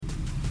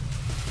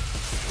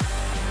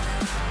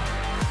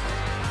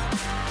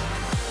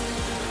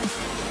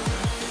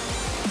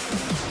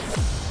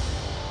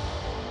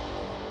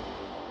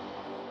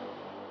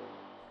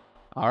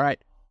All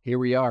right, here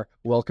we are.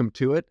 Welcome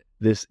to it.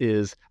 This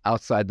is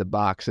Outside the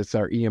Box. It's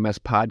our EMS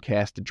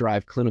podcast to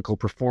drive clinical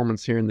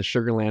performance here in the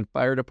Sugar Land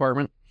Fire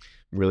Department.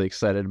 I'm really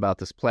excited about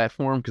this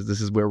platform because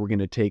this is where we're going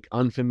to take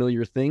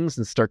unfamiliar things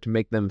and start to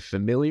make them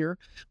familiar.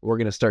 We're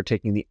going to start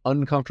taking the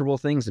uncomfortable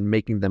things and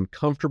making them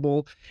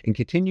comfortable and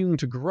continuing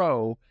to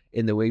grow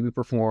in the way we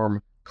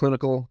perform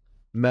clinical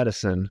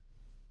medicine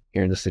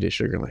here in the city of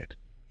Sugar Land.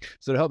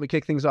 So to help me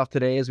kick things off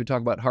today as we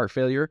talk about heart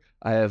failure,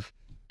 I have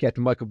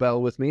Captain Michael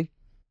Bell with me.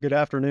 Good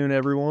afternoon,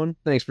 everyone.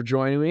 Thanks for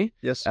joining me.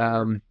 Yes.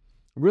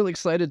 Really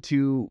excited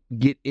to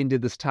get into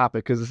this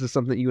topic because this is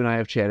something that you and I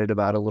have chatted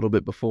about a little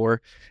bit before.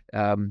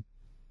 But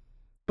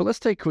let's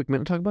take a quick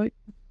minute and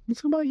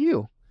let's talk about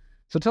you.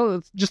 So tell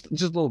us just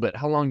a little bit,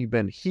 how long you've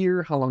been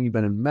here, how long you've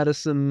been in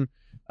medicine,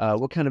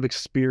 what kind of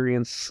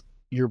experience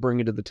you're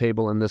bringing to the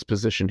table in this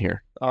position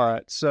here. All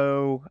right.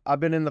 So I've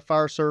been in the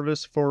fire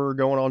service for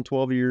going on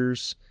 12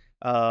 years.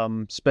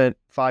 Spent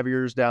 5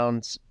 years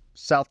down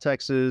South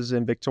Texas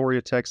and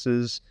Victoria,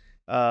 Texas.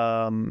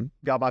 Got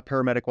my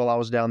paramedic while I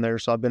was down there.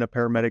 So I've been a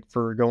paramedic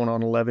for going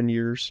on 11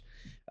 years.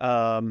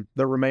 The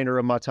remainder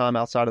of my time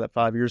outside of that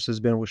 5 years has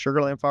been with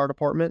Sugar Land Fire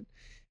Department.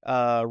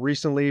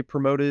 Recently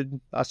promoted,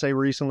 I say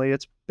recently,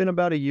 it's been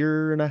about a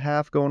year and a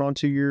half, going on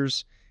 2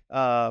 years,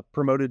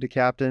 promoted to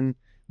captain,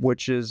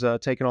 which is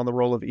taking on the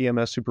role of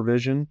EMS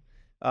supervision.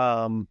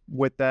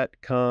 With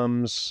that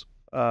comes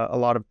a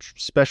lot of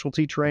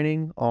specialty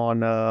training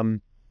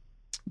on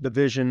the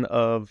vision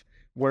of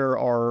where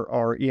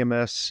our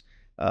EMS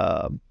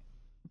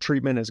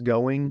treatment is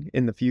going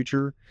in the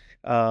future,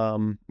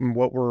 and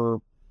what we're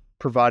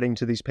providing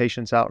to these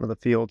patients out in the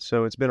field.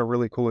 So it's been a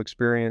really cool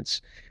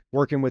experience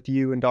working with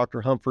you and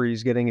Dr.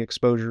 Humphreys, getting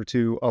exposure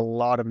to a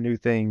lot of new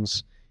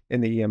things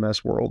in the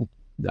EMS world.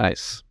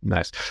 Nice.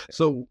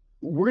 So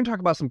we're going to talk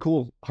about some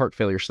cool heart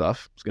failure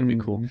stuff. It's going to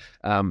be cool.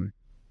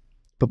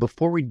 But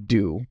before we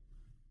do,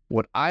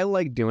 what I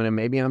like doing, and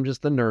maybe I'm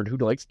just the nerd who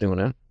likes doing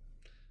it,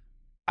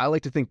 I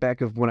like to think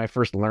back of when I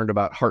first learned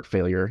about heart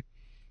failure,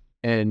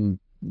 and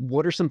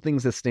what are some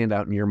things that stand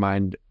out in your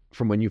mind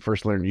from when you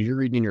first learned? You're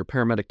reading your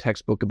paramedic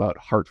textbook about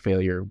heart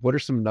failure. What are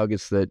some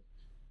nuggets that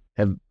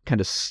have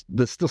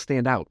that still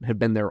stand out, have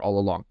been there all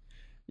along?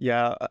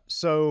 Yeah.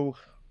 So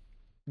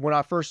when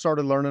I first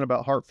started learning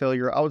about heart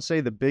failure, I would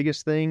say the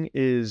biggest thing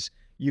is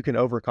you can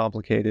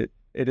overcomplicate it.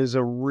 It is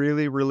a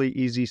really, really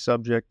easy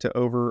subject to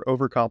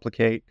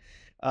overcomplicate.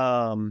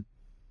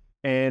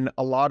 And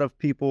a lot of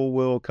people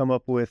will come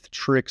up with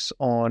tricks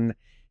on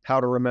how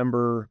to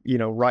remember,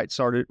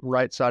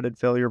 right-sided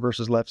failure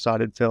versus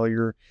left-sided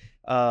failure.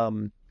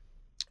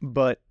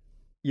 But,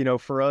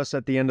 for us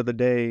at the end of the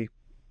day,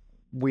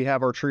 we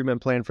have our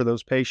treatment plan for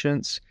those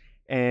patients,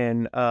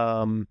 and,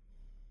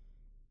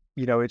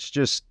 it's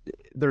just,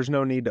 there's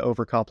no need to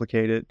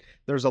overcomplicate it.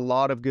 There's a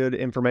lot of good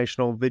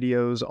informational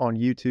videos on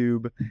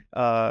YouTube,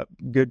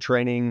 good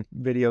training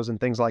videos and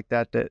things like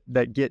that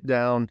get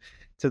down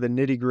to the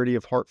nitty-gritty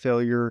of heart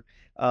failure.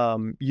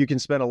 You can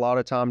spend a lot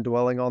of time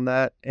dwelling on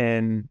that,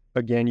 and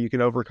again, you can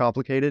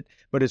overcomplicate it,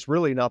 but it's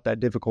really not that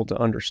difficult to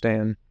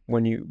understand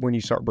when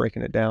you start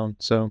breaking it down.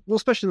 So, well,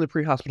 especially in the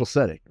pre-hospital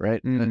setting,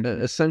 right? Mm-hmm.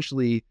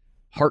 Essentially,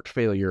 heart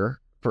failure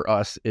for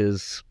us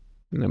is,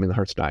 the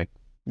heart's dying.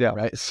 Yeah.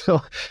 Right.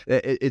 So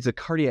it's a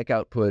cardiac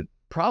output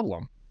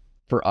problem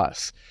for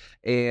us.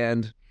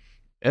 And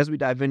as we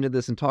dive into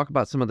this and talk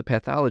about some of the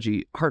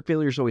pathology, heart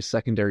failure is always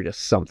secondary to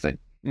something.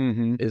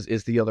 Mm-hmm.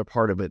 Is the other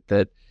part of it,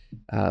 that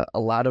a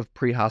lot of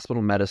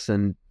pre-hospital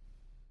medicine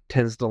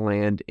tends to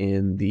land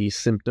in the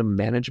symptom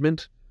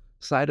management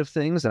side of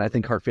things. And I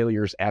think heart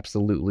failure is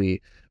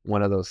absolutely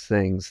one of those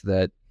things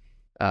that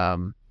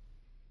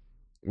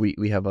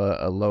we have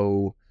a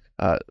low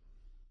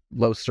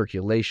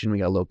circulation, we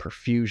got low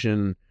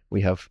perfusion,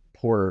 we have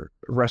poor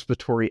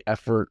respiratory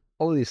effort,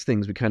 all of these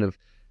things we kind of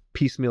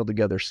piecemeal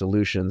together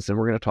solutions. And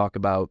we're going to talk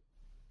about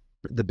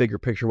the bigger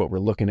picture, what we're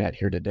looking at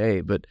here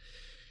today. But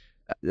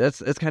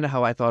that's kind of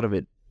how I thought of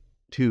it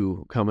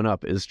too, coming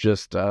up, is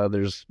just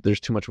there's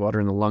too much water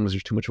in the lungs,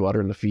 there's too much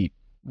water in the feet.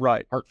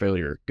 Right. Heart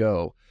failure,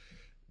 go.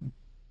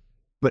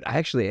 But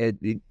actually,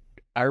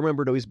 I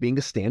remember it always being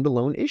a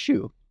standalone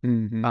issue.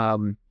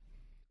 Mm-hmm.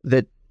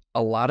 That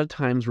a lot of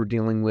times we're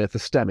dealing with a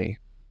STEMI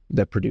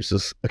that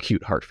produces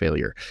acute heart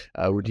failure.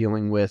 We're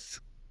dealing with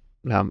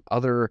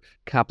other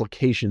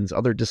complications,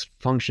 other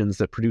dysfunctions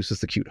that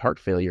produces acute heart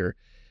failure,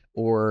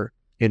 or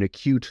an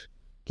acute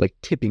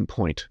tipping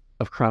point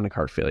of chronic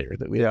heart failure,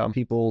 that we have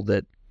people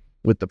that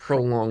with the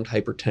prolonged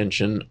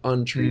hypertension,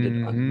 untreated,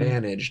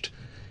 unmanaged,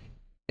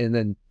 and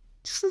then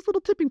just this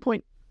little tipping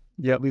point.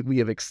 Yeah, we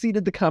have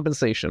exceeded the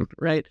compensation,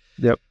 right?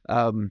 Yep.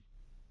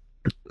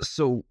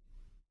 So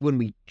when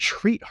we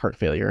treat heart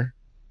failure,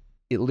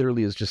 it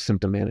literally is just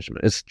symptom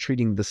management. It's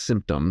treating the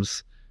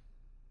symptoms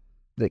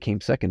that came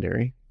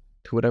secondary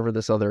to whatever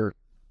this other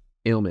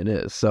ailment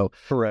is. So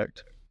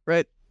correct.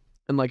 Right.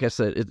 And like I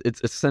said,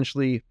 it's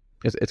essentially,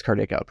 it's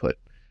cardiac output.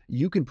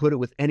 You can put it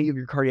with any of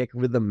your cardiac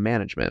rhythm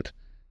management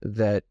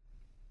that,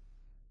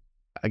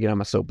 again,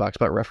 I'm a soapbox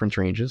about reference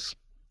ranges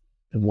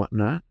and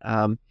whatnot.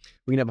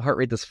 We can have a heart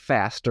rate that's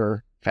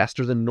faster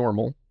faster than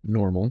normal.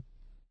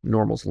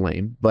 Normal's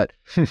lame, but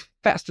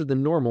faster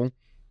than normal.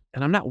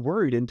 And I'm not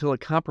worried until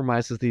it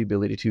compromises the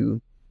ability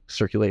to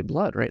circulate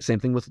blood, right? Same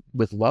thing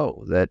with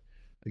low, that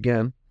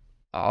again,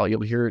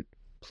 you'll hear it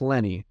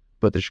plenty,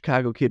 but the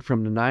Chicago kid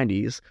from the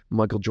 90s,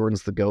 Michael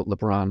Jordan's the GOAT,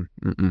 LeBron,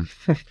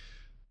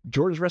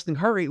 Jordan's resting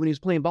heart rate when he was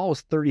playing ball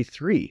was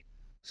 33.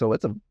 So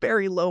it's a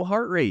very low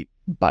heart rate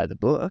by the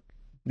book.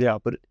 Yeah.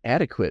 But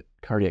adequate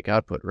cardiac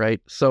output, right?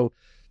 So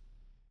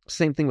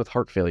same thing with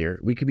heart failure.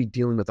 We could be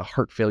dealing with a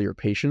heart failure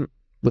patient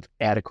with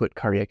adequate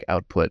cardiac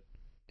output,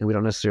 and we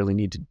don't necessarily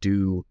need to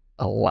do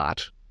a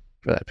lot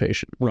for that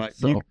patient. Right.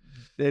 So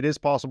it is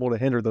possible to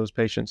hinder those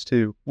patients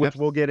too, which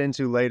we'll get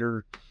into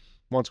later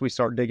once we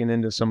start digging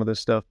into some of this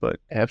stuff. But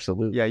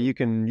absolutely. Yeah, you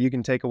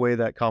can take away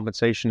that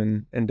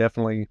compensation and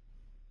definitely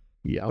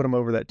put them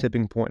over that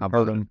tipping point and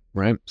hurt them.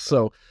 Right.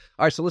 So, all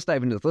right, so let's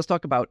dive into this. Let's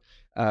talk about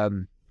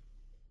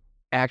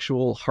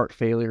actual heart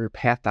failure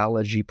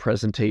pathology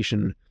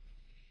presentation.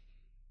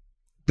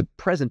 The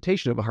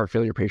presentation of a heart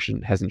failure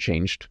patient hasn't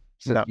changed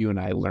since you and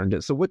I learned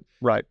it. So what?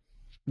 Right.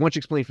 Why don't you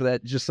explain for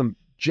that, just some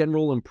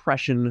general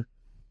impression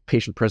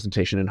patient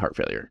presentation in heart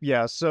failure?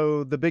 Yeah.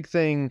 So the big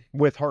thing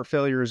with heart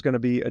failure is going to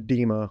be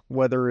edema,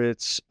 whether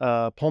it's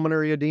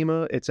pulmonary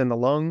edema, it's in the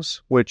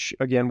lungs, which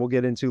again, we'll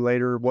get into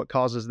later what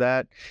causes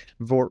that,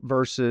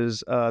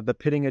 versus the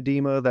pitting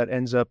edema that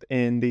ends up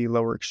in the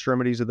lower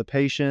extremities of the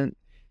patient,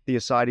 the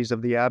ascites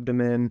of the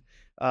abdomen.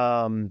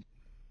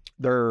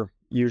 They're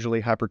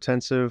usually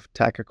hypertensive,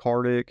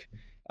 tachycardic,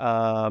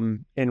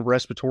 in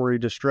respiratory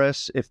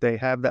distress if they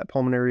have that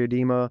pulmonary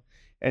edema.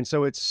 And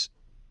so it's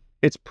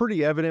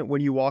pretty evident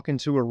when you walk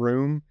into a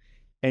room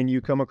and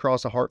you come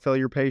across a heart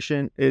failure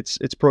patient. It's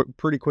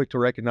pretty quick to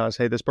recognize,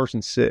 hey, this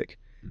person's sick,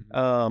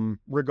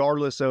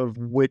 regardless of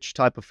which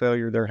type of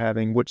failure they're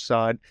having, which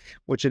side,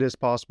 which it is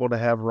possible to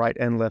have right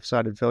and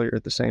left-sided failure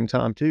at the same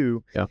time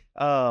too. Yeah.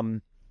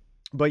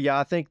 But yeah,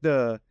 I think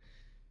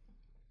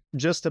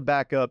just to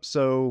back up,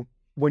 so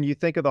when you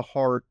think of the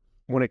heart,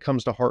 when it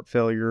comes to heart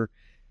failure,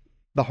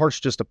 the heart's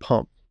just a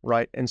pump,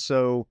 right? And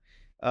so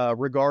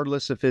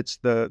regardless if it's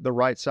the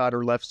right side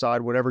or left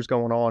side, whatever's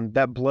going on,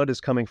 that blood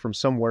is coming from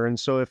somewhere. And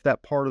so if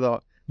that part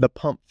of the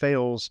pump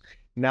fails,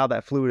 now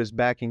that fluid is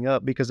backing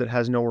up because it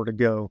has nowhere to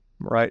go,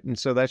 right? And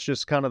so that's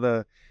just kind of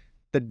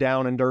the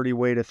down and dirty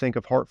way to think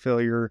of heart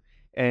failure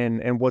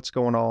and what's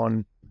going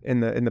on in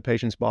the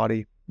patient's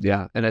body.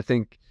 Yeah, and I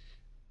think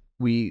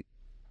we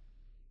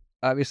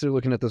obviously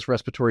looking at this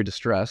respiratory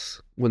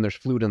distress when there's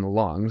fluid in the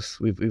lungs.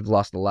 We've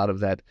lost a lot of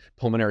that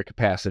pulmonary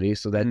capacity,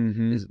 so that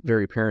is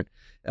very apparent.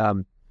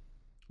 We're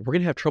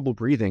going to have trouble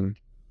breathing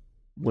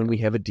when we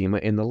have edema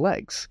in the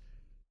legs,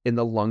 and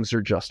the lungs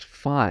are just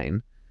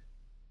fine.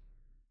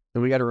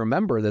 And we got to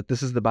remember that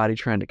this is the body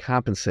trying to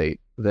compensate,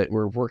 that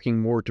we're working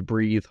more to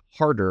breathe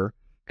harder,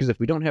 because if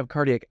we don't have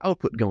cardiac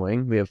output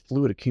going, we have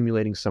fluid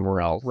accumulating somewhere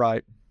else.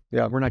 Right.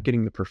 Yeah, we're not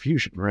getting the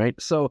perfusion, right?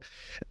 So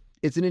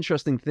it's an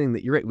interesting thing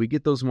that you're right. We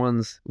get those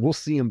ones, we'll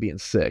see them being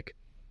sick.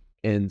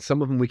 And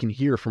some of them we can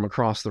hear from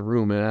across the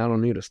room, and I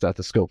don't need a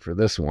stethoscope for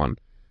this one.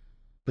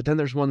 But then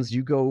there's ones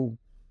you go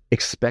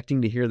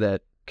expecting to hear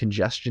that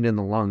congestion in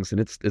the lungs, and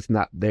it's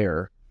not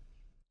there.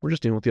 We're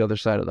just dealing with the other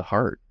side of the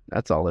heart.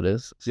 That's all it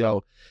is.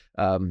 So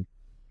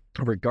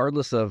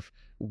regardless of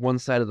one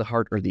side of the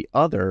heart or the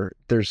other,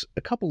 there's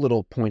a couple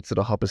little points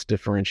that'll help us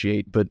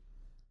differentiate, but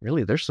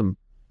really there's some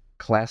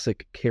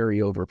classic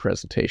carryover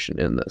presentation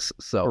in this.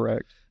 So,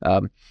 correct.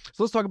 So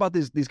let's talk about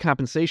these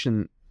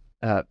compensation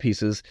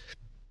pieces,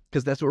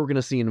 because that's what we're going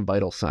to see in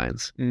vital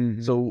signs.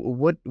 Mm-hmm. So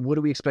what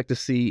do we expect to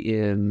see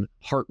in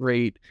heart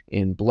rate,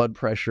 in blood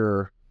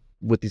pressure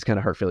with these kind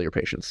of heart failure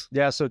patients?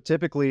 Yeah, so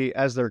typically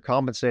as they're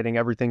compensating,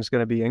 everything's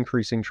going to be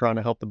increasing, trying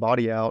to help the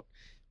body out,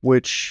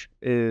 which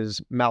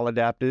is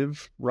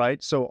maladaptive,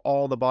 right? So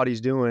all the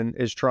body's doing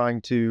is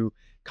trying to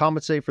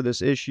compensate for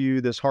this issue,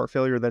 this heart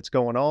failure that's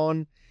going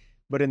on.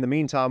 But in the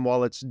meantime,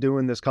 while it's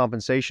doing this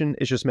compensation,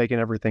 it's just making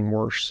everything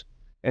worse.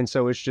 And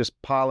so it's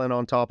just piling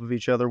on top of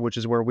each other, which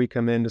is where we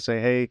come in to say,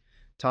 hey,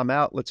 time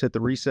out, let's hit the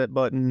reset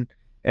button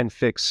and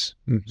fix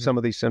some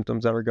of these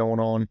symptoms that are going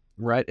on.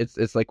 Right.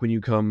 It's like when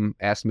you come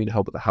ask me to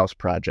help with a house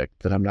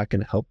project, that I'm not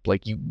going to help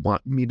like you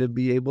want me to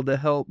be able to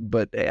help,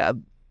 but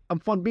I'm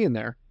fun being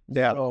there.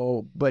 Yeah.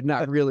 So, but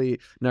not really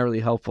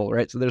helpful,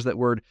 right? So there's that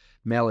word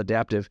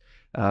maladaptive.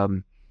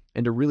 And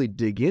to really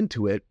dig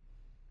into it,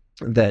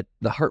 that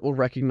the heart will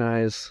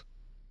recognize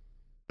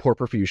poor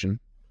perfusion.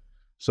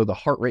 So the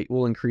heart rate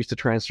will increase to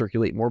try and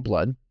circulate more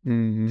blood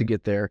to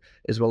get there,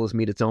 as well as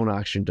meet its own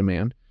oxygen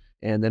demand.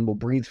 And then we'll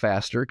breathe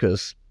faster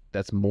because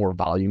that's more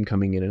volume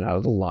coming in and out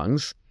of the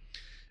lungs.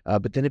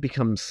 But then it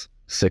becomes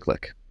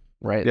cyclic,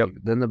 right? Yep.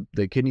 Then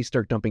the kidneys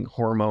start dumping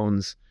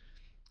hormones,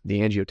 the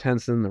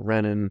angiotensin, the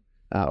renin,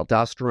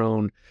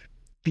 aldosterone.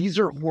 These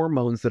are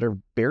hormones that are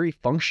very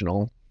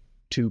functional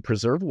to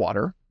preserve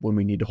water when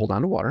we need to hold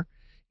on to water,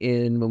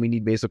 and when we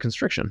need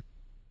vasoconstriction.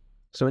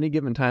 So any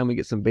given time we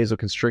get some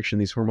vasoconstriction,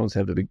 these hormones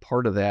have a big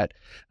part of that.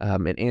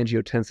 And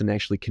angiotensin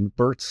actually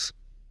converts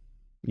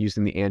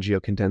using the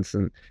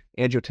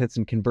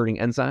angiotensin converting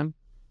enzyme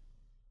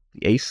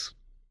the ACE,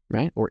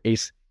 right? Or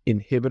ACE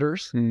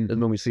inhibitors is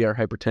when we see our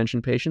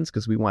hypertension patients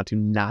because we want to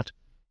not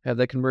have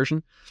that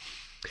conversion.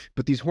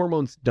 But these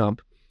hormones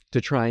dump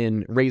to try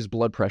and raise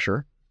blood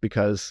pressure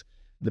because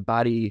the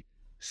body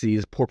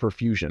sees poor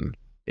perfusion.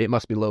 It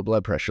must be low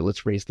blood pressure.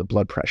 Let's raise the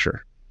blood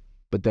pressure.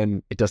 But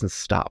then it doesn't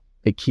stop.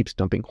 It keeps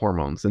dumping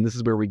hormones. And this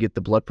is where we get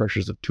the blood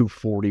pressures of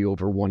 240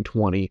 over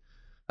 120.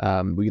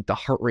 We get the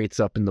heart rates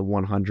up in the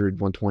 100,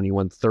 120,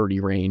 130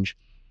 range,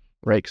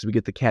 right? Because we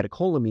get the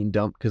catecholamine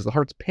dump because the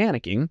heart's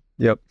panicking,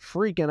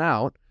 freaking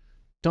out,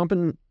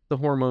 dumping the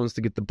hormones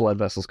to get the blood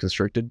vessels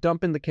constricted,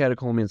 dumping the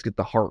catecholamines to get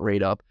the heart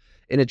rate up,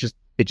 and it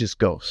just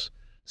goes.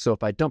 So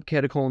if I dump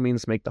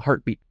catecholamines, make the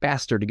heart beat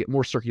faster to get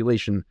more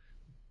circulation,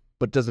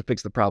 but doesn't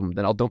fix the problem,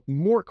 then I'll dump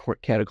more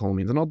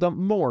catecholamines, and I'll dump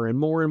more and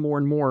more and more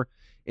and more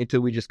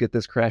until we just get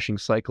this crashing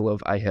cycle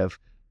of I have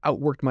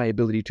outworked my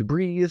ability to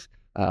breathe.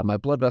 My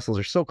blood vessels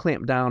are so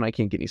clamped down, I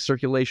can't get any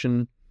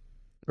circulation,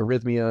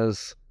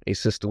 arrhythmias,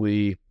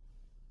 asystole.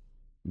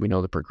 We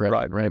know the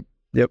progression, right?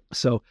 Yep.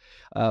 So,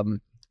 and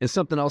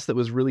something else that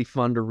was really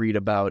fun to read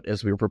about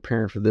as we were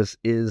preparing for this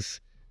is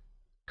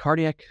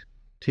cardiac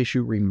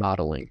tissue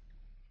remodeling,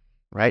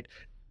 right?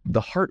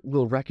 The heart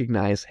will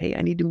recognize, hey,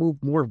 I need to move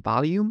more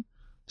volume.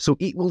 So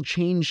it will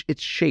change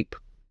its shape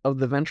of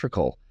the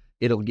ventricle.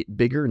 It'll get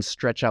bigger and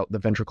stretch out the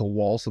ventricle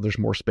wall so there's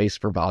more space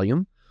for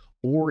volume.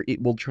 Or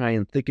it will try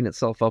and thicken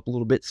itself up a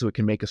little bit so it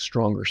can make a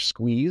stronger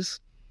squeeze.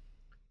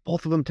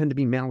 Both of them tend to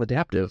be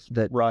maladaptive.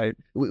 That right.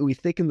 We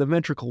thicken the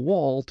ventricle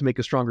wall to make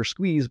a stronger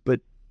squeeze, but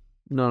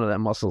none of that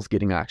muscle is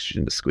getting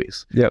oxygen to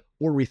squeeze. Yep.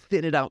 Or we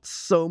thin it out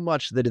so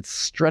much that it's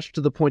stretched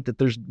to the point that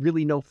there's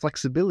really no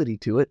flexibility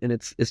to it, and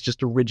it's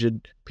just a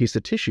rigid piece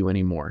of tissue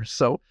anymore.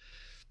 So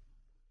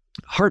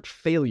heart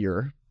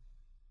failure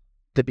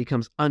that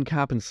becomes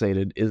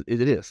uncompensated it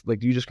is,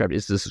 like you described,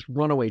 it's this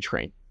runaway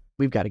train.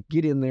 We've got to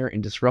get in there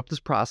and disrupt this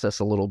process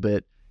a little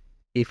bit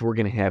if we're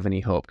going to have any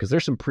hope, because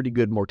there's some pretty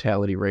good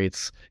mortality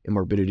rates and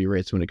morbidity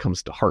rates when it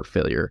comes to heart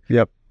failure.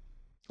 Yep.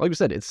 Like we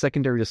said, it's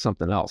secondary to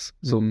something else.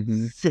 So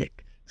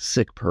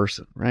sick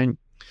person, right?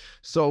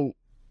 So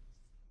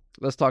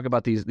let's talk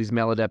about these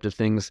maladaptive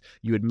things.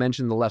 You had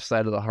mentioned the left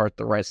side of the heart,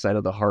 the right side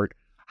of the heart.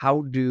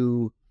 How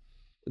do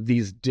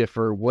these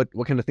differ? What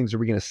kind of things are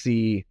we going to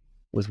see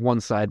with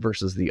one side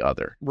versus the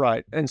other?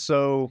 Right. And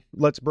so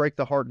let's break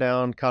the heart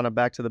down kind of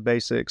back to the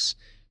basics.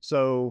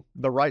 So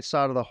the right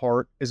side of the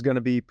heart is going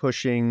to be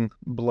pushing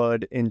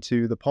blood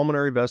into the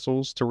pulmonary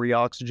vessels to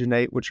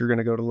reoxygenate, which are going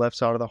to go to the left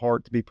side of the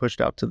heart to be pushed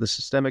out to the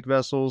systemic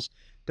vessels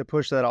to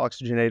push that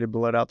oxygenated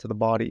blood out to the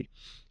body.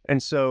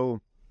 And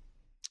so,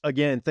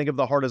 again, think of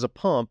the heart as a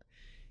pump.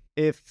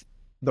 If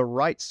the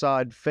right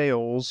side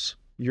fails,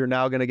 you're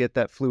now going to get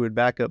that fluid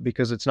backup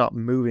because it's not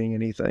moving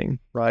anything,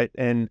 right?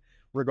 And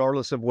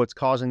regardless of what's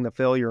causing the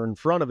failure in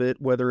front of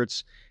it, whether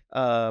it's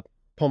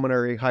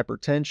pulmonary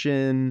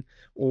hypertension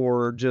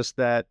or just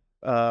that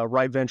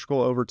right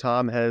ventricle over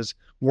time has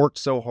worked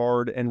so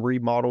hard and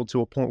remodeled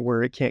to a point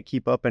where it can't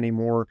keep up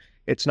anymore,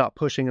 it's not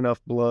pushing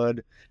enough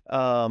blood,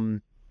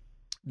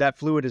 that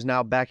fluid is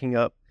now backing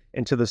up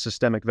into the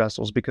systemic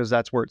vessels because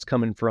that's where it's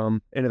coming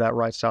from, into that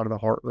right side of the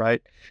heart,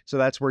 right? So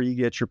that's where you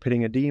get your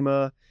pitting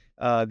edema,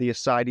 the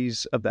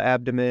ascites of the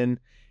abdomen.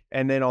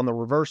 And then on the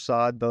reverse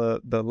side,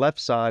 the left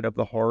side of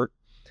the heart.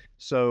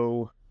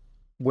 So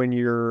when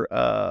you're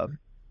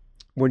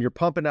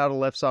pumping out of the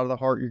left side of the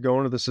heart, you're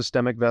going to the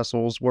systemic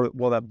vessels.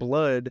 Well, that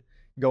blood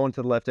going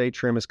to the left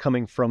atrium is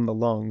coming from the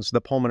lungs,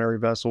 the pulmonary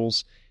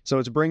vessels. So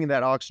it's bringing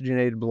that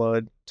oxygenated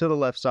blood to the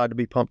left side to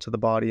be pumped to the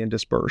body and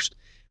dispersed.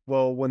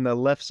 Well, when the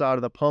left side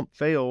of the pump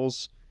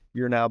fails,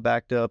 you're now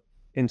backed up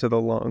into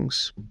the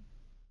lungs.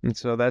 And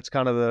so that's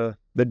kind of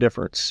the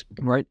difference.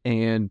 Right.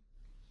 And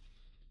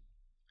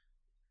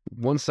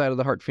one side of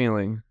the heart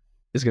failing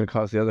is going to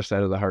cause the other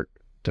side of the heart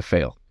to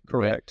fail.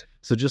 Correct. Right?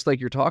 So just like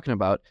you're talking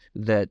about,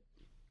 that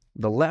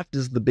the left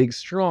is the big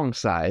strong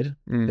side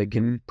that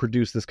can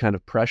produce this kind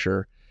of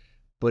pressure.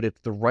 But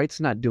if the right's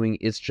not doing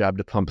its job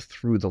to pump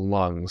through the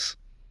lungs,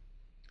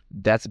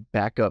 that's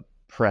backup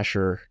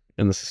pressure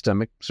in the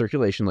systemic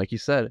circulation, like you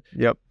said.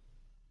 Yep.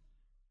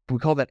 We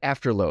call that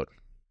afterload,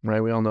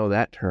 right? We all know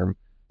that term.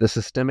 The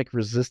systemic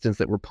resistance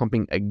that we're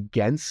pumping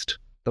against,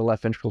 the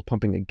left ventricle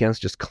pumping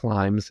against, just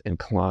climbs and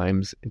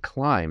climbs and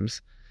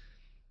climbs.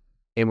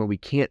 And when we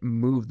can't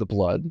move the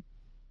blood,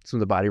 so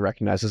the body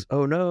recognizes,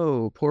 oh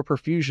no, poor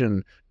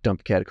perfusion,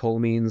 dump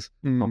catecholamines,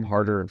 pump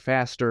harder and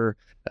faster,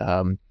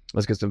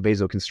 let's get some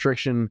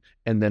vasoconstriction,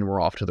 and then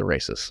we're off to the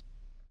races,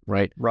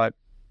 right? Right.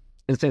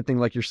 And same thing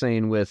like you're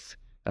saying with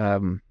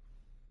the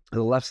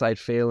left side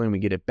failing, we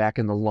get it back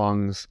in the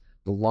lungs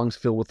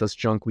fill with this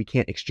junk, we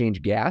can't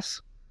exchange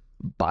gas,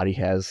 body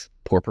has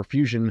poor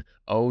perfusion,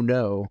 oh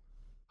no,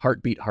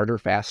 heartbeat harder,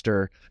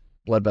 faster,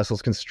 blood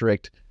vessels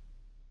constrict,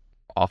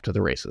 off to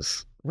the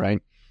races, right?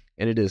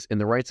 And it is. And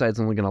the right side's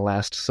only going to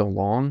last so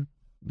long,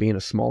 being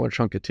a smaller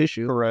chunk of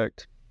tissue.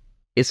 Correct.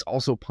 It's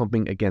also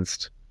pumping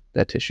against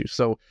that tissue.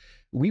 So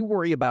we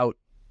worry about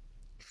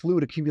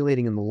fluid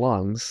accumulating in the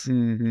lungs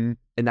and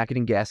not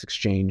getting gas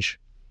exchange,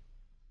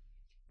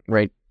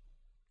 right?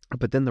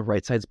 But then the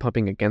right side's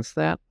pumping against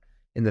that.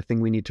 And the thing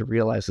we need to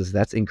realize is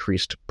that's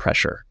increased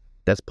pressure.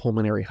 That's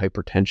pulmonary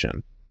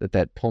hypertension,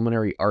 that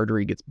pulmonary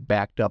artery gets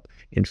backed up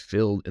and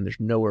filled and there's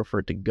nowhere for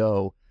it to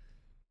go.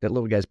 That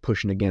little guy's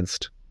pushing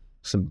against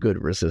some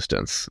good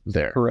resistance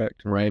there.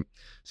 Correct. Right?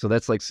 So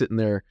that's like sitting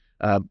there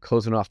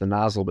closing off the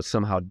nozzle, but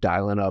somehow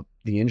dialing up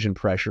the engine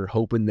pressure,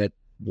 hoping that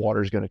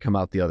water's going to come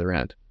out the other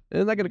end. And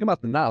it's not going to come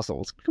out the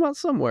nozzle. It's going to come out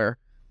somewhere,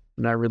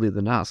 not really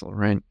the nozzle,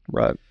 right?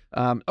 Right.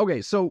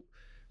 Okay, so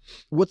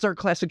what's our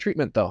classic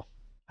treatment, though?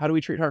 How do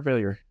we treat heart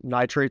failure?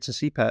 Nitrates and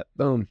CPAP.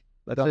 Boom.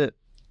 That's it.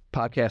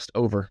 Podcast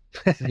over.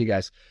 You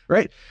guys,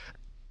 right?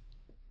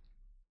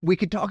 We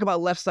could talk about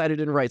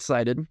left-sided and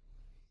right-sided.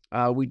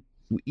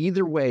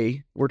 Either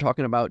way, we're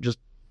talking about just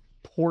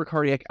poor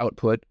cardiac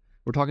output.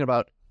 We're talking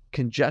about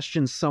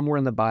congestion somewhere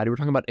in the body. We're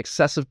talking about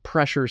excessive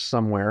pressure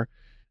somewhere.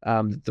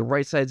 The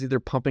right side's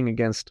either pumping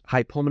against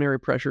high pulmonary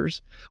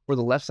pressures, or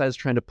the left side's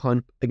trying to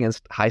pump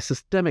against high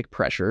systemic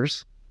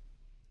pressures.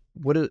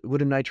 What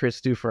do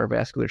nitrates do for our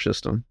vascular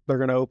system? They're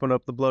going to open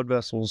up the blood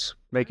vessels,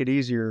 make it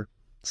easier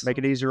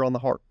on the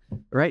heart.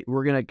 Right.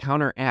 We're going to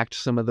counteract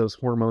some of those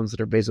hormones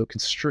that are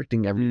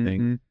vasoconstricting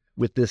everything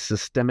with this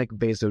systemic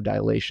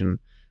vasodilation.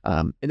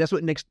 And that's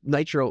what makes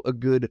nitro a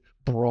good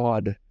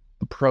broad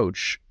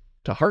approach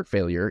to heart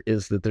failure,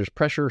 is that there's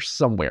pressure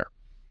somewhere.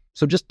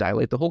 So just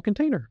dilate the whole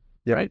container.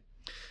 Yeah.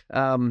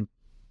 Right.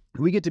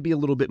 We get to be a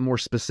little bit more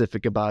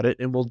specific about it,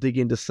 and we'll dig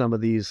into some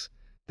of these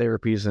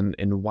therapies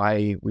and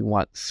why we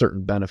want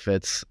certain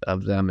benefits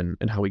of them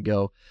and how we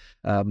go.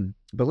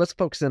 But let's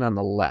focus in on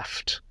the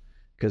left,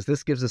 because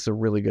this gives us a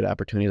really good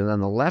opportunity. And on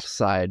the left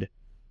side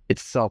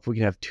itself, we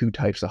can have two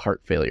types of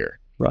heart failure.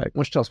 Right. Why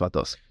don't you tell us about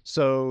those?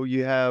 So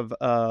you have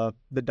the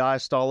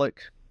diastolic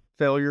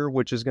failure,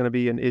 which is going to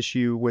be an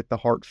issue with the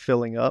heart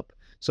filling up.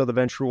 So the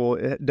ventricle,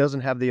 it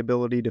doesn't have the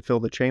ability to fill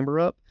the chamber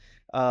up.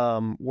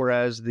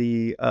 Whereas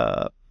the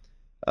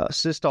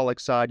systolic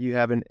side, you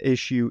have an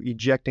issue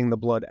ejecting the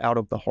blood out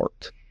of the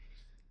heart.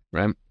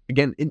 Right.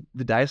 Again,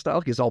 the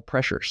diastolic is all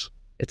pressures.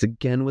 It's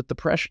again with the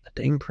pressure,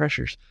 the dang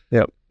pressures.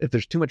 Yep. If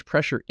there's too much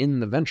pressure in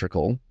the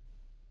ventricle,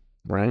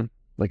 right,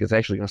 like it's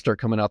actually going to start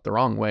coming out the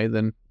wrong way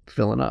than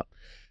filling up.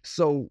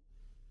 So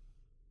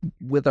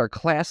with our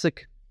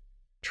classic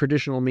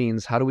traditional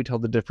means, how do we tell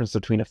the difference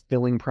between a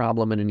filling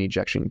problem and an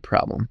ejection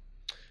problem?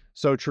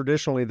 So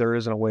traditionally, there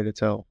isn't a way to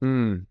tell.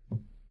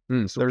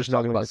 So there's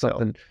talking about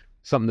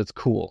something that's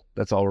cool.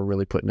 That's all we're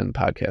really putting in the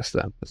podcast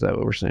then. Is that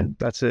what we're saying?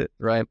 That's it.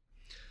 Right.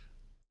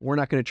 We're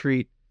not going to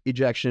treat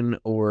ejection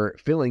or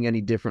filling any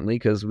differently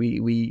because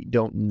we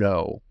don't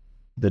know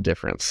the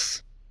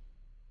difference.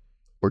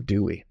 Or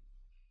do we?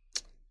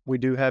 We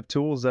do have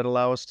tools that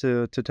allow us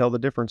to tell the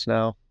difference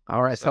now.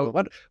 All right. So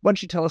why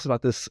don't you tell us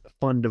about this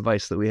fun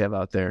device that we have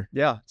out there?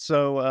 Yeah.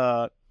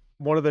 So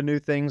one of the new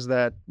things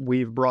that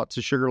we've brought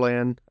to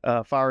Sugarland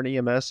Fire and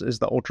EMS is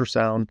the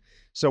ultrasound.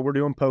 So we're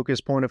doing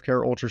POCUS, point of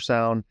care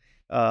ultrasound.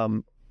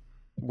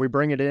 We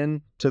bring it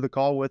in to the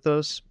call with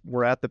us.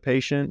 We're at the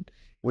patient.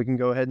 We can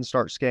go ahead and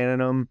start scanning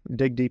them,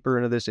 dig deeper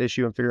into this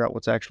issue and figure out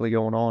what's actually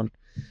going on.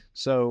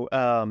 So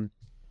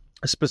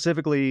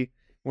specifically,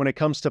 when it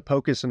comes to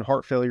POCUS and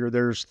heart failure,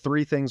 there's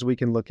three things we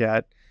can look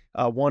at.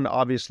 One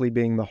obviously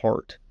being the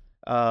heart,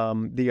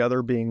 the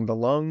other being the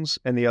lungs,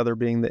 and the other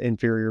being the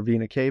inferior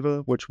vena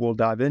cava, which we'll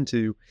dive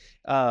into.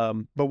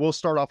 But we'll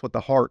start off with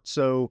the heart.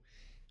 So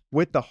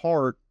with the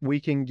heart, we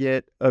can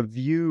get a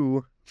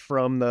view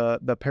from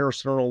the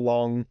parasternal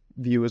long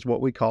view is what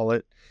we call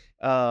it.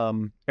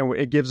 And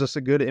it gives us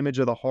a good image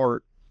of the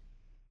heart,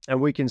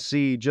 and we can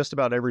see just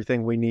about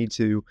everything we need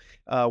to.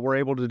 We're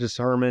able to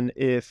determine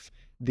if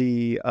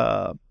the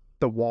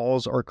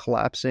walls are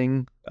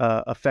collapsing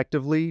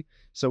effectively.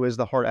 So is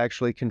the heart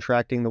actually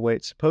contracting the way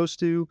it's supposed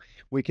to?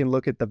 We can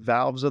look at the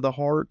valves of the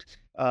heart.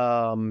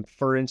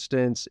 For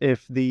instance,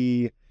 if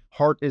the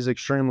heart is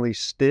extremely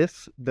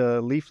stiff,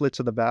 the leaflets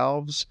of the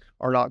valves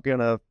are not going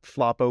to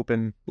flop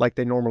open like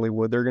they normally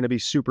would. They're going to be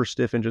super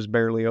stiff and just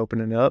barely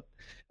opening up.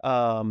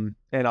 And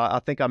I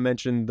think I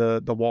mentioned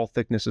the wall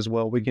thickness as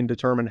well. We can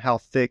determine how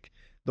thick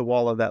the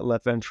wall of that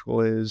left ventricle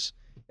is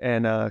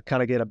and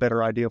kind of get a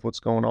better idea of what's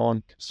going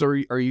on. So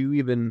are you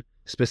even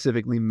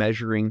specifically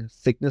measuring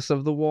thickness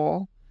of the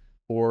wall?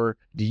 Or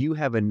do you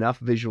have enough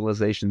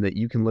visualization that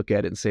you can look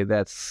at it and say,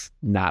 that's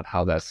not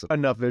how that's...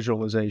 Enough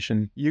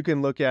visualization. You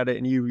can look at it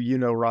and you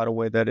know right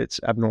away that it's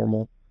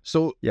abnormal.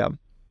 So yeah,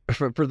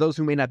 for those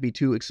who may not be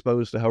too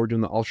exposed to how we're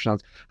doing the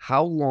ultrasounds,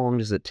 how long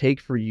does it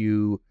take for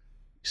you,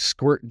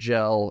 squirt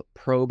gel,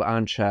 probe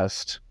on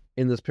chest,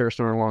 in this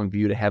parasternal long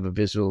view to have a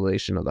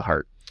visualization of the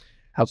heart?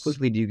 How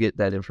quickly do you get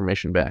that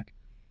information back?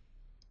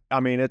 I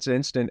mean, it's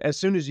instant. As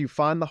soon as you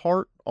find the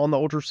heart on the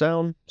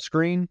ultrasound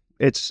screen,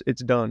 it's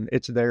done.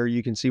 It's there.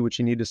 You can see what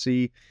you need to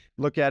see.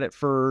 Look at it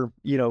for,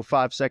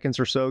 5 seconds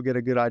or so, get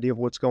a good idea of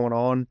what's going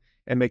on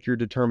and make your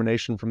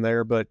determination from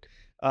there. But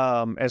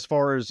as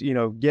far as,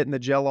 getting the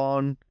gel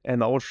on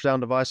and the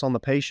ultrasound device on the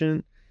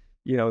patient,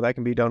 that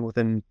can be done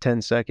within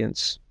 10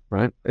 seconds.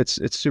 Right.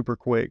 It's super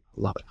quick.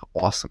 Love it.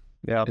 Awesome.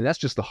 Yeah. And that's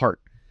just the heart.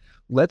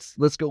 let's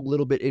go a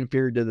little bit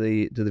inferior to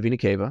the vena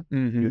cava.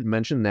 Mm-hmm. You had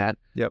mentioned that.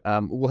 Yep.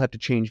 We'll have to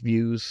change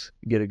views,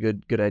 get a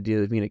good idea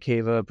of the vena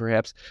cava,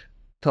 perhaps.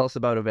 Tell us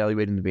about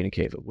evaluating the vena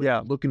cava. What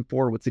are you looking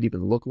for? What's it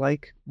even look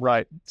like?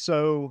 Right.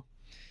 So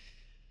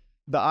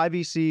the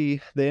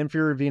IVC, the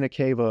inferior vena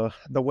cava,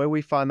 the way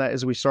we find that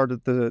is we start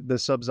at the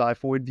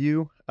subxiphoid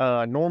view.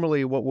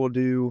 Normally what we'll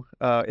do,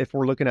 if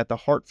we're looking at the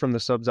heart from the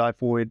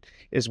subxiphoid,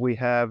 is we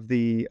have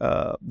the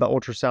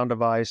ultrasound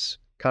device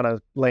kind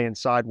of laying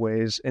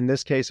sideways. In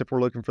this case, if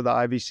we're looking for the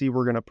IVC,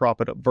 we're going to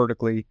prop it up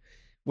vertically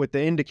with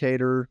the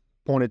indicator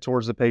pointed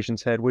towards the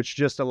patient's head, which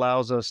just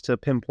allows us to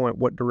pinpoint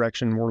what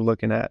direction we're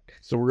looking at.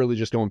 So we're really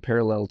just going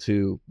parallel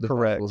to the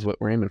vessel is what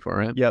we're aiming for,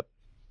 right? Yep.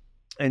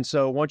 And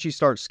so once you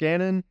start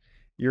scanning,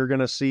 you're going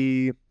to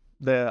see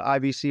the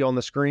IVC on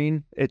the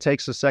screen. It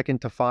takes a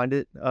second to find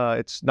it.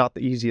 It's not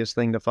the easiest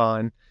thing to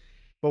find.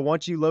 But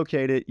once you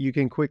locate it, you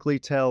can quickly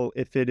tell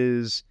if it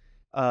is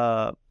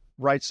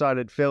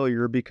right-sided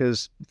failure,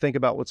 because think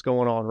about what's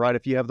going on, right?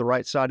 If you have the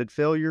right-sided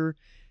failure,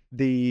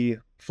 the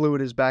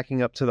fluid is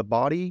backing up to the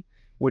body,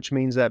 which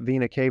means that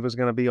vena cava is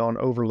going to be on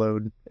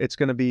overload. It's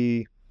going to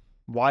be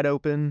wide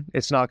open.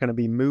 It's not going to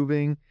be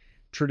moving.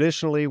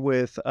 Traditionally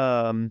with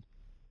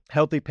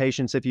healthy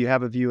patients, if you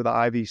have a view of the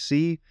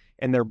IVC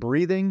and they're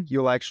breathing,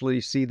 you'll actually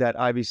see that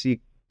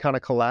IVC kind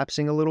of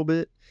collapsing a little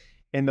bit.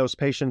 In those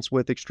patients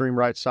with extreme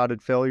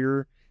right-sided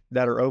failure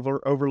that are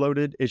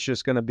overloaded, it's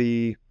just going to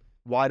be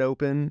wide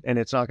open and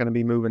it's not going to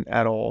be moving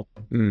at all.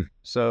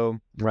 So,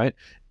 right.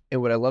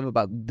 And what I love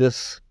about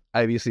this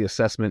IVC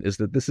assessment is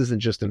that this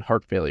isn't just in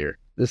heart failure.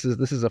 This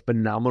is a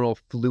phenomenal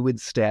fluid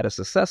status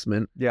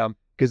assessment. Yeah.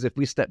 Because if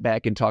we step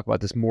back and talk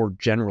about this more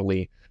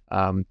generally,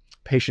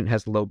 patient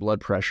has low blood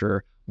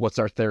pressure. What's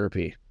our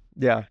therapy?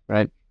 Yeah.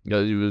 Right.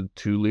 2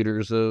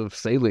 liters of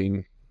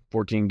saline,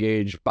 14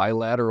 gauge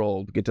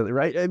bilateral, get to the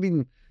right. I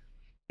mean,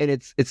 and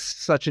it's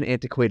such an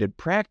antiquated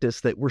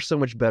practice that we're so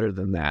much better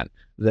than that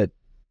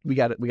we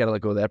got to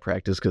let go of that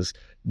practice, because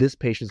this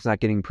patient's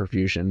not getting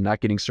perfusion, not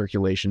getting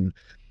circulation,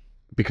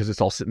 because it's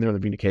all sitting there in the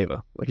vena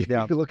cava. Like if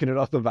you're looking at it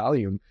off the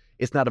volume,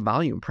 it's not a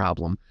volume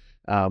problem.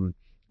 And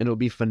it'll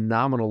be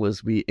phenomenal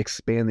as we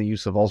expand the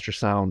use of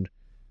ultrasound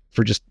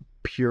for just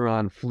pure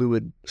on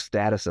fluid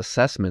status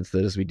assessments,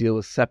 that as we deal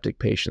with septic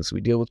patients,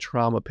 we deal with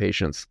trauma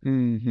patients,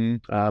 we're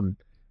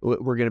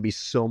going to be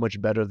so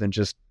much better than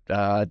just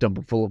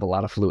dumping full of a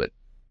lot of fluid.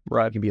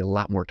 Right. It can be a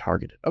lot more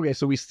targeted. Okay,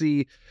 so we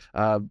see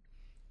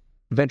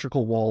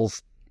ventricle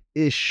walls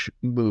ish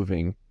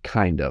moving,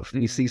 kind of.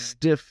 We see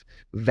stiff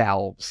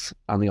valves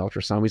on the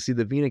ultrasound. We see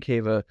the vena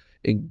cava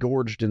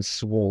engorged and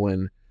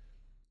swollen,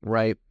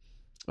 right?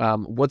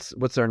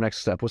 What's our next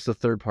step? What's the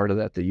third part of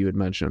that you had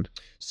mentioned?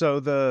 So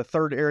the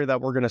third area that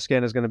we're going to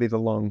scan is going to be the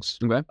lungs.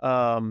 Okay.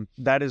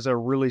 That is a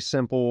really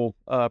simple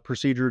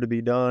procedure to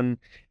be done.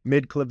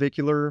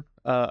 Mid-clavicular,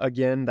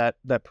 again,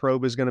 that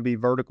probe is going to be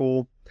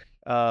vertical.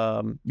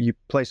 You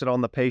place it on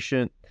the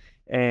patient,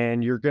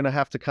 and you're going to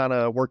have to kind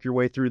of work your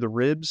way through the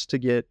ribs to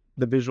get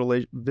the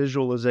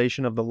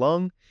visualization of the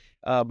lung.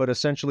 But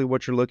essentially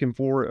what you're looking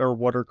for are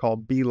what are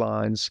called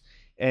B-lines.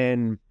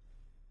 And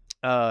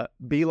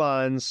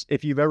B-lines,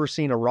 if you've ever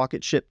seen a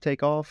rocket ship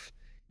take off,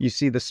 you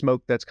see the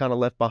smoke that's kind of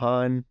left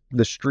behind,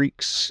 the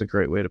streaks. That's a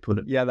great way to put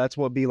it. Yeah, that's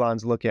what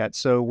B-lines look at.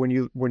 So when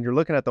you're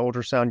looking at the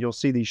ultrasound, you'll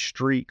see these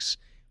streaks,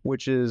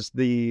 which is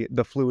the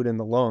fluid in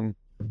the lung.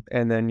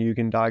 And then you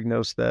can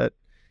diagnose that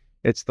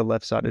it's the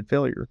left-sided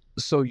failure.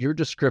 So your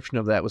description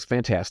of that was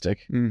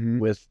fantastic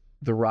with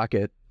the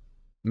rocket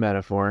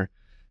metaphor,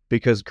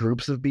 because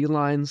groups of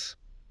B-lines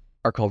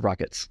are called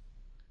rockets,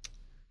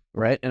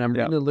 right? And I'm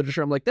reading the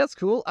literature. I'm like, that's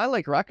cool. I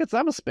like rockets.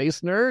 I'm a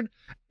space nerd.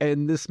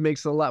 And this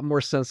makes a lot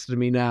more sense to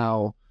me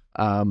now.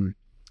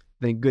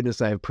 Thank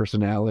goodness I have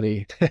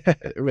personality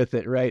with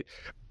it, right?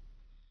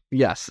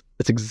 Yes,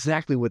 it's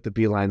exactly what the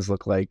B-lines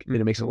look like. And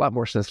it makes a lot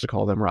more sense to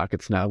call them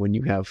rockets now when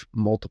you have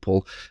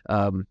multiple.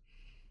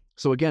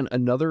 So again,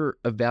 another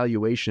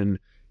evaluation,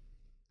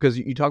 because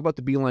you talk about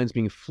the B-lines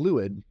being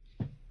fluid,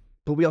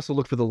 but we also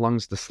look for the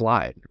lungs to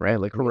slide,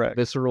 right? Like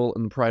visceral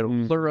and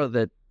parietal pleura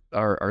that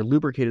are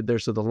lubricated there,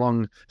 so the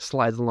lung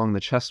slides along the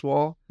chest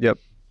wall. Yep.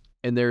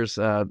 And there's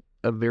a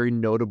very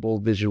notable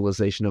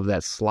visualization of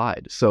that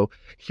slide. So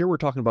here we're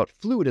talking about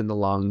fluid in the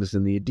lungs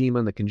and the edema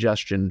and the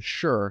congestion.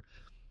 Sure,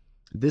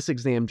 this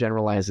exam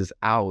generalizes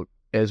out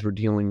as we're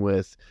dealing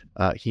with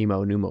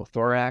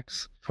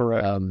pneumothorax.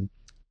 Correct.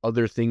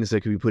 Other things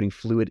that could be putting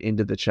fluid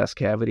into the chest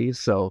cavity.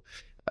 So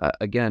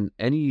again,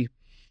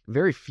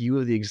 very few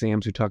of the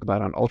exams we talk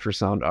about on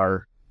ultrasound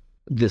are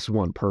this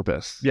one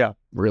purpose. Yeah.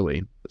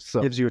 Really.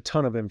 So gives you a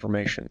ton of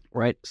information.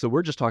 Right. So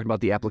we're just talking about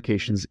the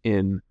applications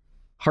in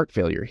heart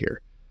failure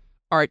here.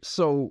 All right.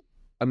 So,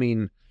 I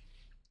mean,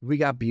 we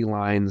got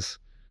B-lines,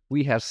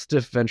 we have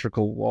stiff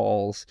ventricle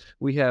walls,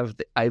 we have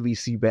the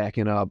IVC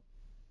backing up.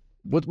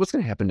 What's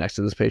going to happen next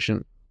to this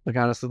patient? Like,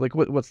 honestly, like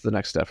what's the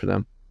next step for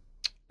them?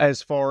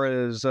 As far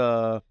as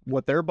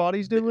what their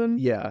body's doing?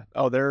 Yeah.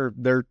 Oh,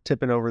 they're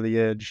tipping over the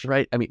edge.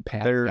 Right. I mean,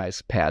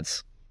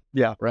 pads.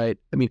 Yeah. Right.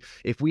 I mean,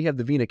 if we have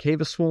the vena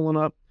cava swollen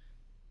up,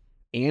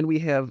 and we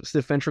have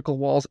stiff ventricle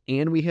walls,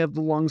 and we have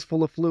the lungs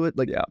full of fluid,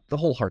 like the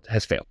whole heart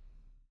has failed,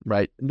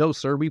 right? No,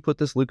 sir, we put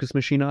this Lucas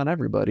machine on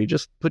everybody.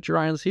 Just put your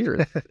irons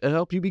here. It'll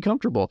help you be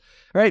comfortable,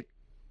 right?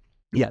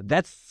 Yeah,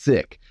 that's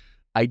sick.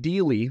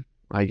 Ideally,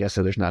 I guess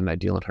there's not an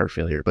ideal in heart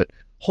failure, but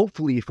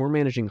hopefully if we're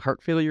managing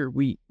heart failure,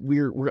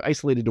 we're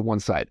isolated to one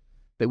side,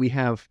 that we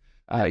have,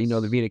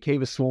 the vena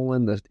cava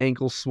swollen, the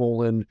ankle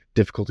swollen,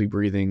 difficulty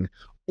breathing,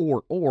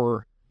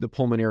 or the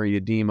pulmonary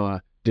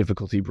edema,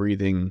 difficulty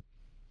breathing.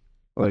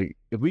 Like,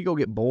 if we go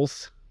get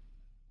both,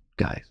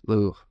 guys,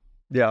 give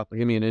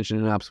me an engine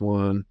and ops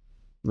 1.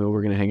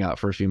 We're going to hang out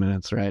for a few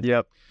minutes, right?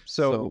 Yep.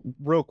 So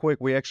real quick,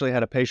 we actually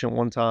had a patient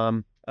one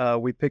time.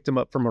 We picked him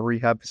up from a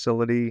rehab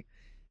facility,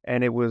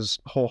 and it was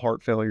whole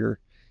heart failure.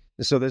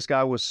 And so this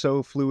guy was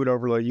so fluid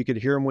overloaded. You could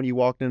hear him when you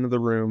walked into the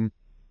room.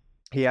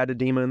 He had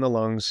edema in the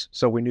lungs,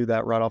 so we knew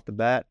that right off the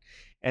bat.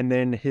 And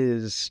then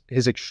his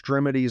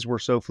extremities were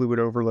so fluid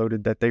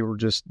overloaded that they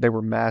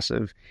were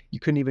massive. You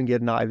couldn't even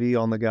get an IV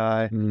on the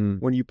guy.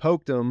 When you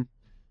poked him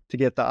to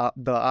get the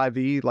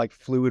IV, like,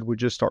 fluid would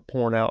just start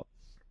pouring out.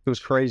 It was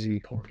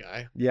crazy. Poor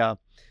guy. Yeah.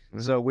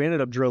 Mm-hmm. So we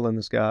ended up drilling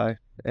this guy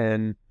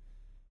and,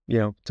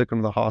 took him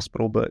to the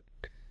hospital. But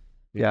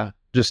it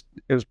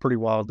was pretty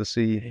wild to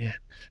see. Yeah.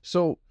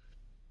 So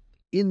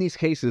in these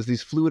cases,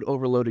 these fluid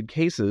overloaded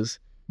cases,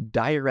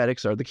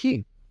 diuretics are the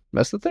key.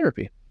 That's the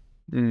therapy.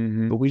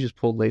 Mm-hmm. But we just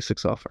pulled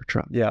Lasix off our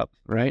truck. Yeah.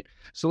 Right?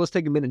 So let's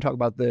take a minute and talk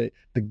about the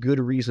good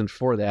reason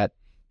for that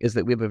is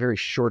that we have a very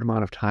short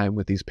amount of time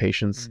with these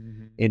patients.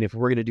 Mm-hmm. And if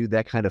we're going to do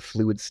that kind of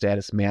fluid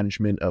status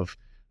management of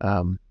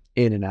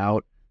in and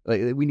out,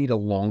 we need a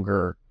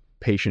longer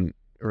patient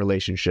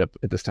relationship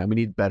at this time. We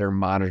need better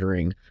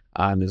monitoring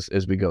on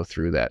as we go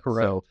through that.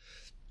 Correct. So,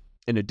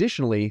 and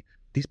additionally,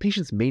 these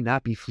patients may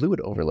not be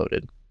fluid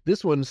overloaded.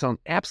 This one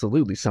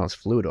absolutely sounds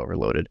fluid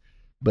overloaded.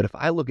 But if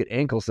I look at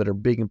ankles that are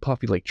big and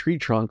puffy like tree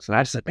trunks, and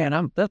I said,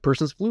 man, that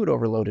person's fluid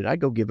overloaded, I'd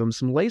go give them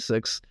some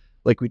Lasix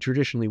like we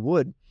traditionally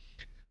would.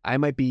 I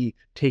might be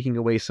taking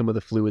away some of the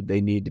fluid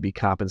they need to be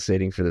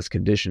compensating for this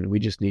condition. We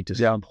just need to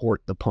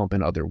support the pump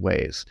in other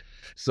ways.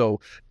 So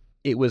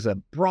it was a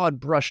broad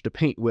brush to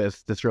paint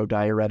with to throw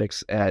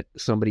diuretics at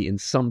somebody in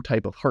some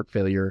type of heart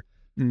failure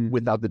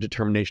without the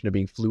determination of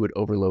being fluid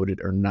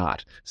overloaded or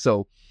not.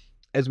 So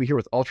as we hear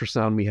with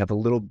ultrasound, we have a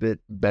little bit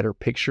better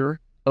picture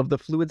of the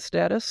fluid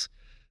status,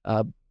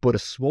 but a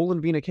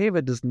swollen vena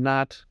cava does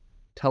not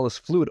tell us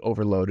fluid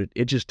overloaded.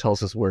 It just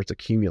tells us where it's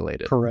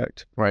accumulated.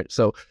 Correct. Right.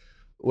 So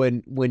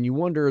when you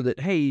wonder that,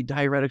 hey,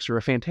 diuretics are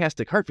a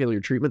fantastic heart failure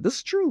treatment, this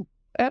is true.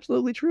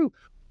 Absolutely true.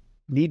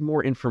 Need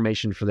more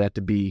information for that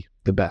to be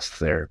the best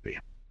therapy.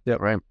 Yeah.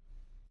 Right.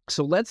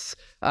 So let's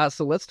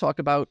talk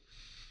about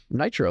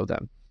nitro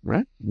then.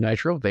 Right.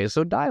 Nitro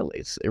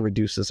vasodilates. It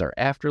reduces our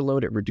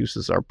afterload. It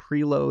reduces our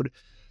preload.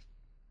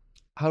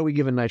 How do we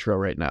give a nitro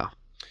right now?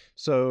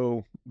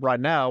 So right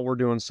now we're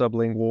doing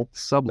sublingual.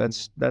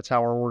 That's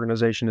how our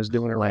organization is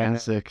doing it right now.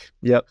 Classic.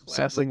 Yep.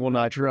 Classic Sublingual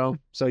nitro.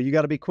 So you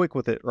got to be quick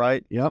with it,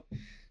 right? Yep.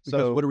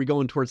 So what are we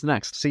going towards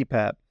next?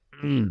 CPAP.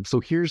 So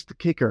here's the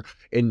kicker.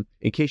 And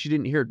in case you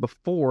didn't hear it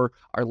before,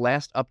 our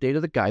last update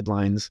of the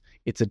guidelines,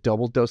 it's a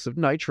double dose of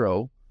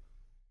nitro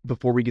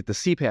before we get the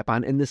CPAP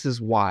on. And this is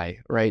why,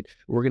 right?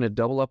 We're going to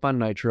double up on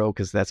nitro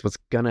because that's what's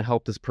going to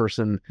help this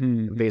person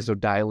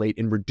vasodilate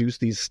and reduce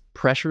these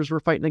pressures we're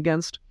fighting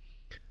against.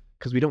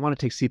 Because we don't want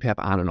to take CPAP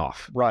on and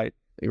off. Right.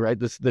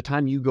 The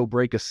time you go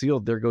break a seal,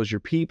 there goes your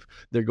PEEP.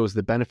 There goes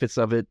the benefits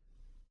of it.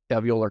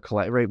 Alveolar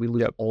collapse, right? We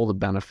lose all the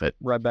benefit.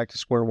 Right back to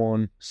square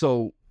one.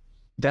 So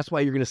that's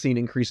why you're going to see an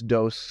increased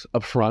dose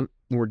up front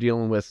when we're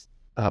dealing with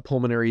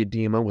pulmonary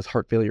edema with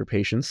heart failure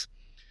patients.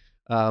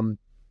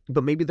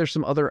 But maybe there's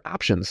some other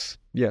options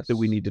that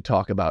we need to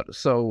talk about.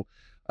 So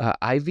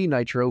IV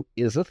nitro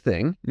is a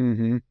thing.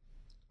 Mm-hmm.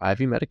 IV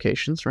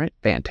medications, right?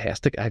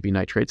 Fantastic IV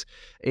nitrates.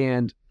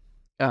 And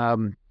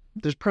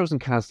there's pros and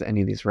cons to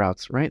any of these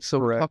routes, right? So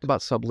we talk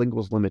about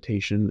sublingual's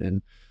limitation,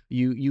 and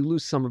you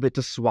lose some of it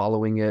to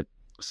swallowing it.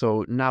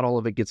 So not all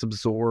of it gets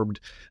absorbed.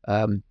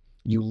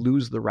 You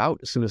lose the route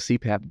as soon as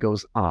CPAP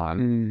goes on.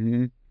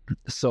 Mm-hmm.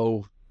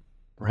 So,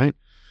 right?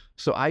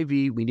 So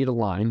IV, we need a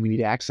line, we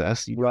need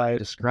access. You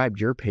described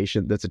your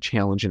patient that's a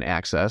challenge in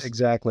access.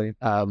 Exactly.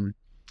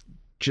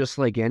 Just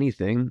like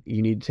anything,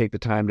 you need to take the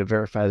time to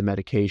verify the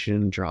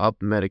medication, draw up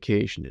the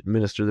medication,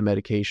 administer the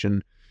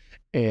medication.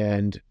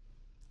 And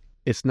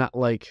it's not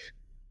like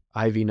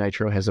IV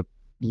nitro has a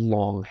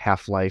long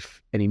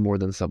half-life any more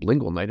than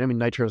sublingual nitro. I mean,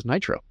 nitro is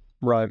nitro.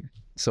 Right.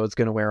 So it's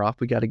going to wear off.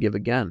 We got to give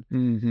again.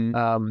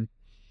 Mm-hmm.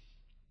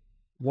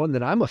 One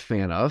that I'm a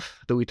fan of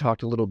that we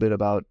talked a little bit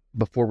about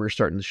before we were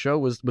starting the show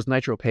was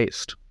nitro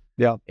paste.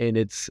 Yeah. And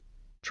it's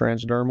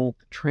transdermal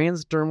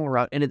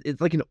route. And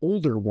it's like an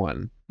older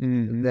one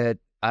that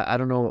I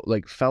don't know,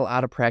 like fell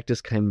out of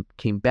practice, came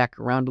back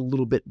around a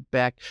little bit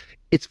back.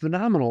 It's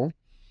phenomenal.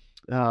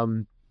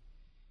 Because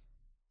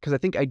I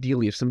think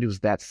ideally if somebody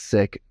was that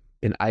sick,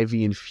 an IV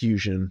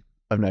infusion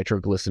of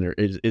nitroglycerin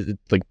is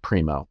like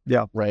primo.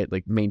 Yeah. Right?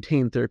 Like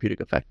maintain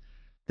therapeutic effect.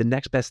 The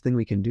next best thing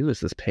we can do is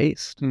this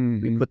paste.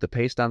 Mm-hmm. We put the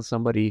paste on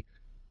somebody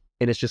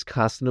and it's just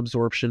constant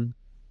absorption,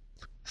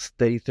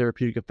 steady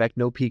therapeutic effect,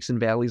 no peaks and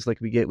valleys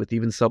like we get with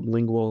even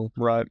sublingual,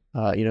 Right.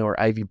 or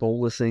IV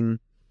bolusing.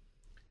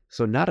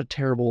 So not a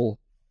terrible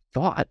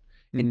thought,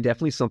 and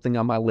definitely something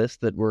on my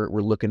list that we're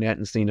looking at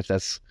and seeing if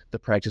that's the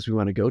practice we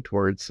want to go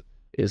towards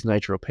is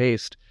nitro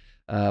paste.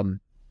 But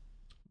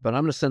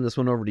I'm going to send this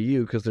one over to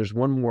you because there's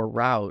one more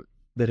route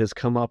that has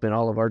come up in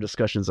all of our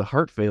discussions of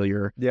heart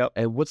failure. Yep.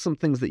 And what's some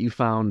things that you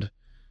found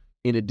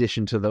in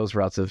addition to those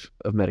routes of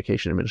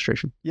medication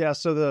administration? Yeah,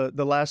 so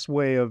the last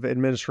way of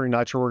administering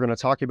nitro we're going to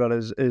talk about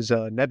is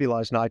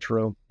nebulized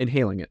nitro.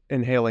 Inhaling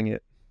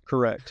it.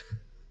 Correct.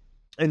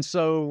 And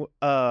so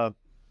I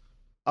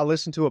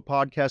listened to a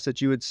podcast that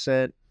you had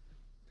sent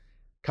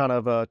kind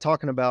of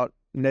talking about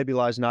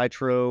nebulized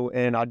nitro,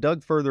 and I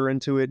dug further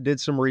into it, did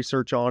some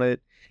research on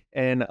it,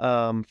 and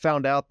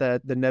found out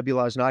that the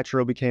nebulized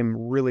nitro became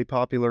really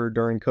popular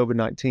during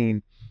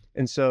COVID-19.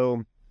 And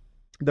so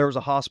there was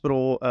a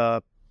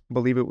hospital,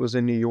 believe it was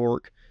in New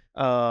York.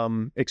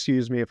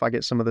 Excuse me if I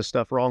get some of this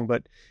stuff wrong,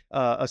 but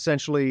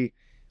essentially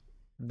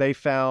they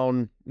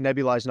found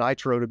nebulized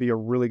nitro to be a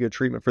really good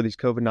treatment for these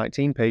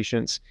COVID-19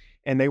 patients.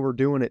 And they were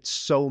doing it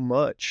so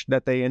much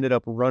that they ended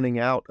up running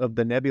out of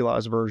the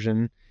nebulized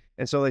version.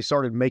 And so they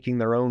started making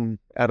their own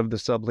out of the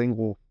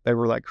sublingual. They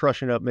were like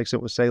crushing it up, mixing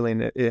it with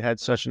saline. It had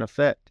such an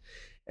effect.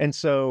 And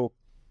so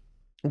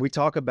we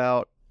talk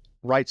about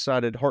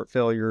right-sided heart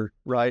failure,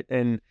 right?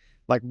 And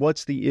like,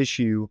 what's the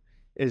issue?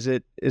 Is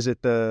it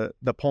the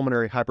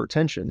pulmonary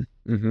hypertension?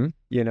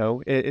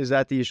 Mm-hmm. Is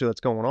that the issue that's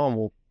going on?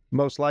 Well,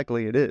 most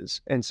likely it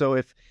is. And so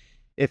if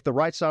the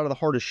right side of the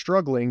heart is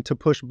struggling to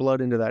push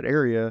blood into that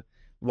area,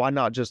 why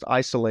not just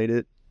isolate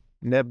it,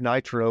 neb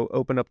nitro,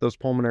 open up those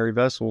pulmonary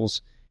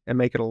vessels, and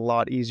make it a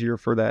lot easier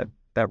for that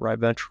right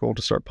ventricle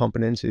to start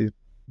pumping into?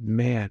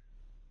 Man,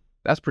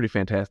 that's pretty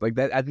fantastic. Like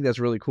that, I think that's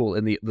really cool.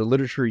 And the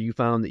literature you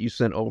found that you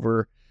sent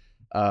over,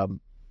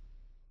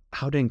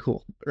 how dang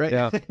cool, right?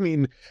 Yeah. I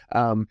mean,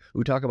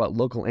 we talk about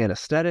local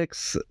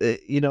anesthetics,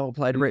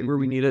 applied right where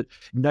we need it,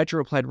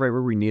 nitro applied right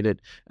where we need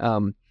it.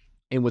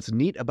 And what's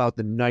neat about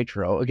the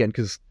nitro, again,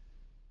 because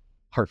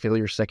heart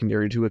failure is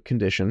secondary to a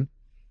condition,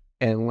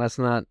 and let's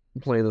not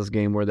play this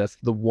game where that's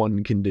the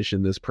one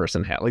condition this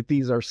person had. Like,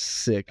 these are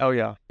sick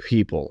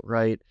people,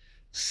 right?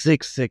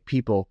 Sick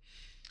people.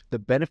 The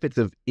benefits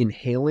of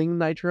inhaling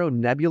nitro,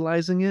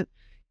 nebulizing it,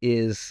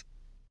 is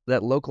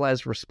that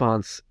localized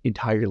response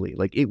entirely.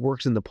 Like, it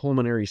works in the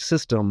pulmonary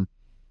system.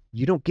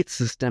 You don't get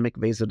systemic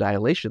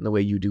vasodilation the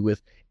way you do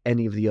with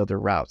any of the other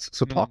routes.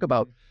 So talk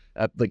about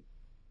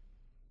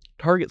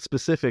target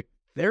specific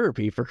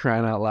therapy, for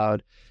crying out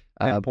loud.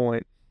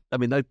 Point. I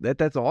mean,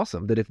 that's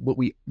awesome. That if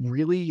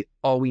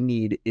all we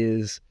need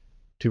is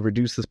to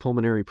reduce this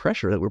pulmonary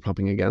pressure that we're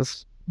pumping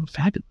against,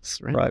 fabulous,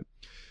 right? Right.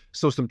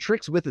 So some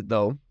tricks with it,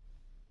 though.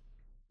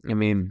 I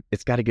mean,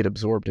 it's got to get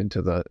absorbed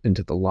into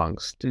the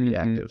lungs to be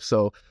active.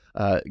 So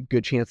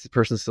good chance the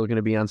person's still going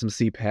to be on some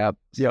CPAP,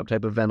 some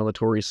type of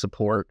ventilatory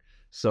support.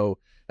 So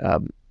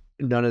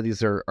none of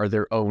these are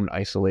their own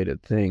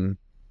isolated thing.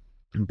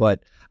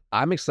 But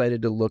I'm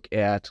excited to look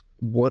at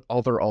what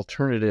other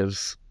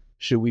alternatives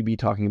should we be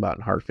talking about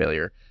in heart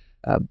failure,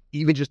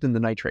 even just in the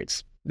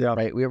nitrates. Yeah.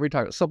 Right. We already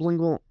talked about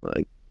sublingual.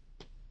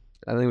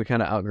 I think we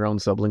kind of outgrown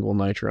sublingual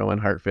nitro and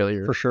heart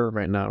failure for sure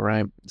right now.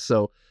 Right.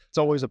 So it's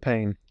always a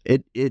pain.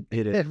 It is.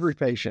 Every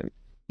patient.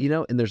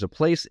 And there's a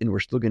place, and we're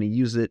still going to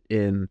use it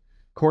in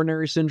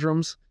coronary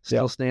syndromes.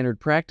 Still standard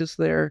practice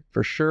there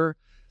for sure.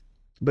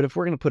 But if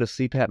we're going to put a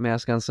CPAP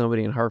mask on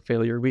somebody in heart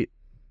failure, we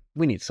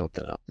need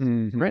something else.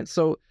 Right.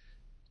 So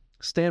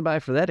stand by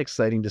for that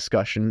exciting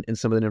discussion and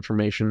some of that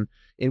information,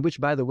 in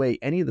which, by the way,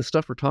 any of the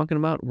stuff we're talking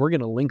about, we're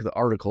going to link the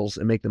articles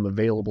and make them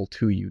available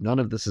to you. None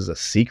of this is a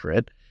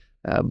secret.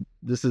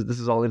 This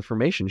is all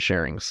information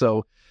sharing.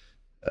 So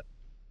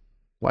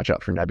watch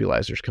out for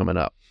nebulizers coming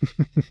up.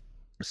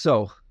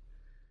 So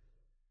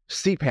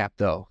CPAP,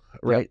 though,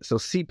 right? Yep. So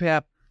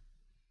CPAP,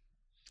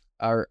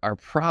 our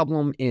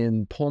problem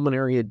in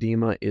pulmonary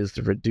edema is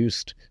the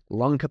reduced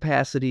lung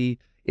capacity.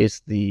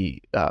 It's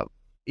the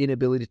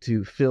inability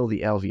to fill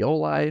the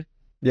alveoli.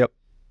 Yep.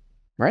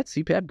 Right?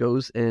 CPAP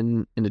goes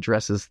and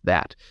addresses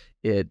that.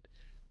 It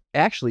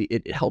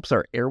helps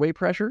our airway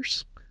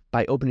pressures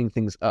by opening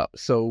things up.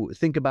 So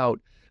think about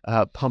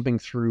pumping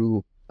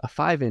through a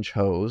 5-inch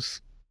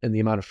hose and the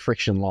amount of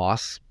friction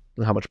loss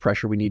and how much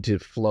pressure we need to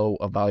flow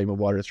a volume of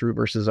water through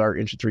versus our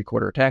 1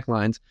 3/4 attack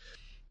lines,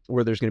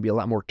 where there's going to be a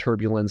lot more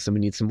turbulence and we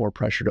need some more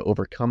pressure to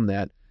overcome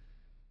that.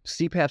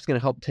 CPAP's going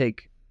to help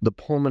take the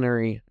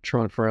pulmonary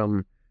trunk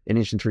from an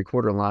 1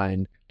 3/4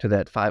 line to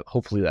that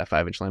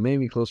 5-inch line,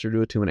 maybe closer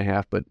to a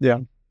 2.5, but yeah,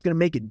 it's going to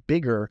make it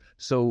bigger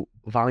so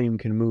volume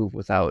can move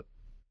without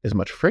as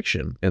much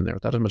friction in there,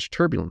 without as much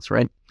turbulence,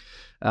 right?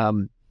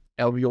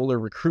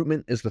 Alveolar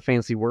recruitment is the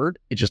fancy word.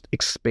 It just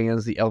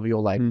expands the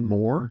alveoli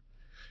more.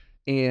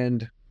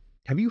 And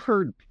have you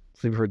heard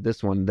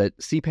this one, that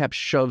CPAP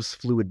shoves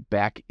fluid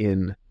back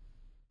in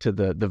to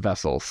the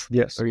vessels?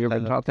 Yes. Have you ever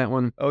been taught that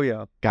one? Oh,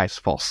 yeah. Guys,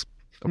 false.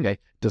 Okay.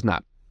 Does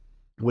not.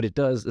 What it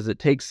does is it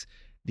takes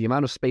the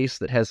amount of space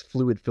that has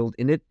fluid filled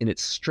in it, and it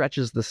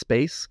stretches the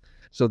space.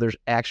 So there's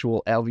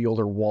actual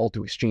alveolar wall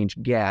to exchange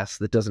gas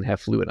that doesn't have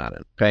fluid on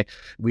it. Okay.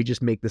 We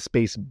just make the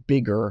space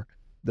bigger.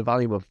 The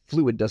volume of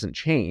fluid doesn't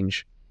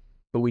change,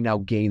 but we now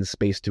gain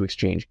space to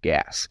exchange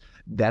gas.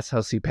 That's how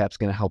CPAP's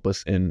going to help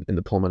us in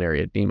the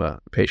pulmonary edema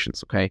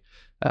patients. Okay.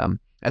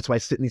 That's why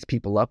sitting these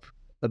people up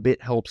a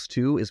bit helps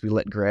too, is we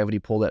let gravity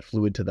pull that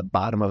fluid to the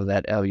bottom of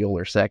that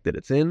alveolar sac that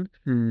it's in,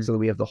 so that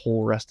we have the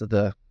whole rest of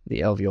the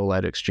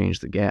alveoli to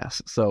exchange the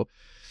gas. So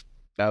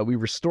we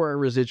restore our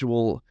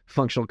residual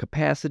functional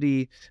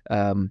capacity.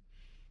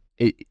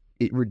 It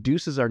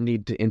reduces our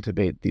need to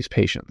intubate these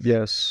patients.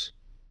 Yes.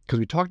 Because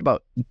we talked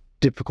about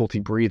difficulty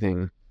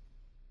breathing.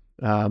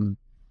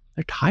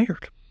 They're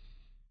tired.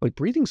 Like,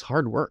 breathing's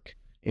hard work.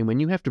 And when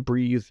you have to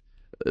breathe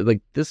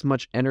like this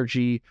much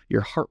energy,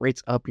 your heart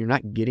rate's up, you're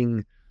not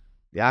getting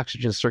the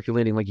oxygen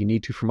circulating like you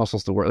need to for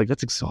muscles to work. Like,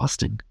 that's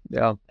exhausting.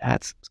 Yeah.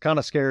 It's kind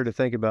of scary to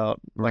think about,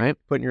 like, right?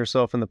 Putting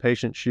yourself in the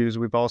patient's shoes.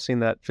 We've all seen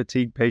that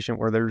fatigued patient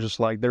where they're just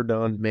like, they're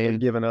done, Man,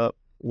 giving up.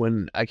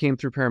 When I came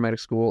through paramedic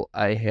school,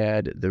 I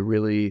had the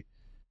really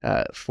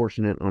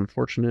unfortunate,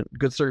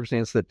 good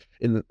circumstance that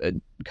in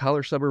the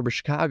collar suburb of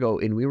Chicago,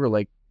 and we were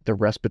like the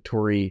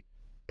respiratory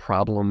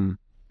problem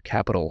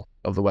capital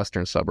of the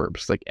western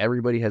suburbs. Like,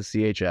 everybody had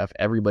CHF,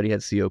 everybody had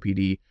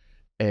COPD.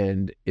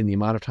 And in the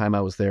amount of time I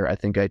was there, I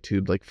think I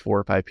tubed like 4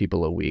 or 5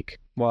 people a week.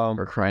 Wow.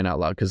 For crying out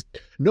loud, because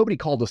nobody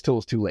called us till it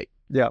was too late.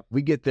 Yeah.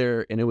 We get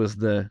there and it was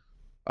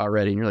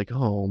already, and you're like,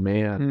 oh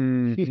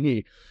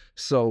man.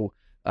 So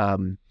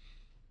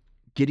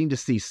getting to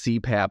see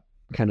CPAP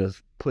kind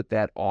of put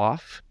that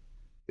off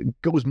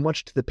goes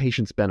much to the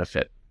patient's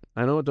benefit.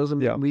 I know it doesn't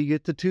mean we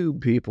get to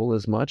tube people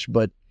as much,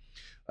 but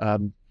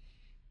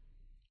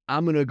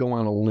I'm going to go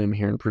on a limb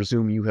here and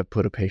presume you have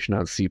put a patient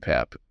on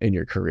CPAP in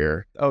your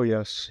career. Oh,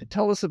 yes.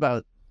 Tell us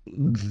about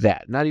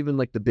that. Not even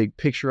like the big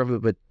picture of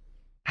it, but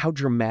how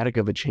dramatic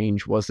of a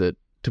change was it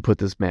to put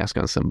this mask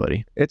on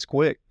somebody? It's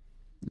quick.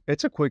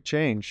 It's a quick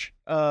change.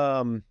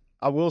 I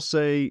will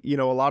say, a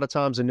lot of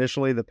times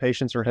initially the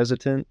patients are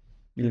hesitant.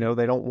 They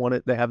don't want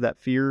it. They have that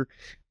fear.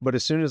 But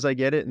as soon as they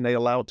get it and they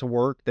allow it to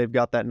work, they've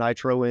got that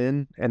nitro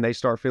in and they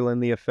start feeling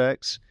the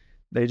effects.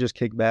 They just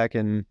kick back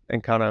and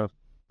kind of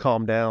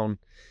calm down.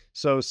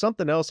 So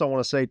something else I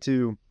want to say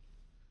too,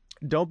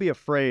 don't be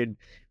afraid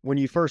when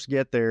you first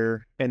get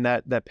there and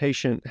that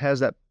patient has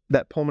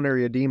that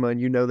pulmonary edema and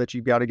you know that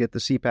you've got to get the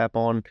CPAP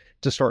on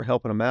to start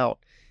helping them out.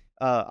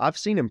 I've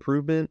seen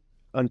improvement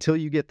until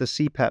you get the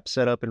CPAP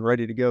set up and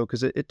ready to go,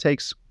 because it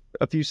takes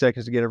a few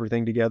seconds to get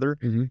everything together.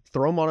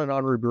 Throw them on a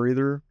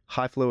non-rebreather,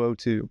 high flow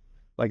O2.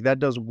 Like, that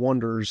does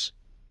wonders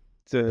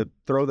to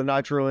throw the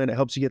nitro in. It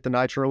helps you get the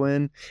nitro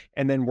in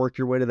and then work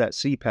your way to that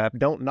CPAP.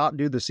 Don't not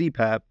do the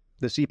CPAP.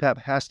 The CPAP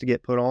has to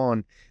get put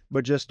on,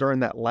 but just during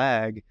that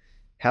lag,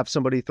 have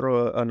somebody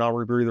throw a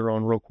non-rebreather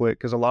on real quick,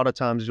 because a lot of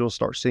times you'll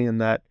start seeing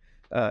that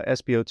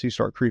SpO2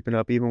 start creeping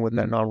up even with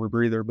that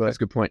non-rebreather. But that's a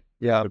good point.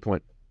 Yeah. Good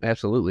point.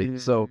 Absolutely.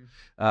 So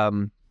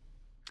have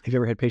you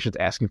ever had patients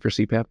asking for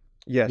CPAP?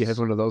 Yes. You had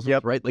one of those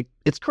ones, right? Like,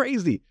 it's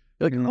crazy.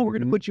 You're like, oh, we're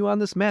going to put you on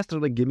this mask. They're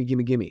like,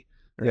 gimme.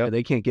 Right?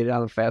 They can't get it on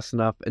them fast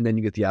enough. And then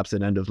you get the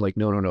opposite end of like,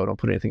 no, don't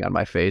put anything on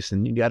my face.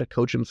 And you got to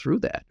coach them through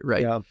that,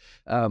 right? Yeah.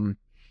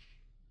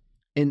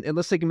 And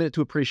let's take a minute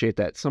to appreciate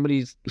that.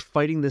 Somebody's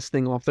fighting this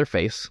thing off their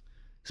face.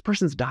 This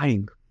person's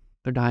dying.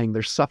 They're dying.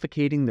 They're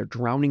suffocating. They're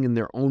drowning in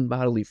their own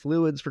bodily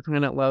fluids, for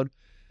crying out loud.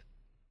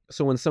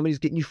 So when somebody's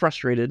getting you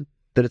frustrated,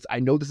 I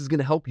know this is going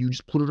to help you,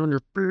 just put it on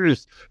your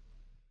face.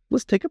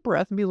 Let's take a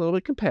breath and be a little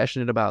bit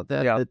compassionate about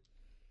that. Yeah. That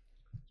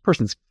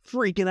person's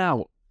freaking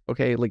out.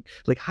 Okay. Like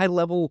high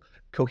level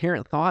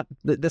coherent thought.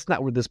 That's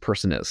not where this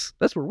person is.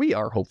 That's where we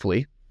are,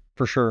 hopefully.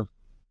 For sure.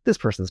 This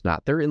person's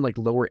not. They're in like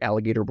lower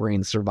alligator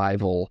brain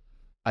survival.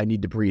 I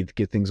need to breathe,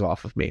 get things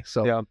off of me.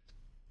 So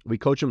we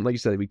coach them, like you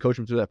said, we coach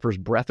them through that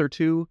first breath or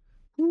two.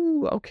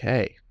 Ooh,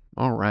 okay.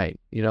 All right.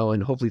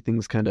 And hopefully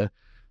things kind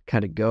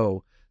of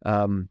go.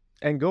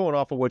 And going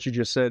off of what you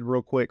just said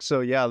real quick. So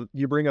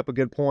you bring up a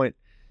good point.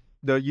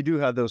 Though you do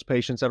have those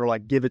patients that are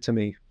like, give it to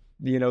me.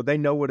 They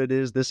know what it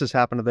is. This has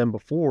happened to them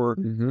before.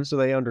 So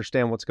they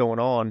understand what's going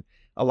on.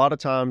 A lot of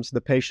times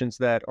the patients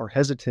that are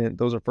hesitant,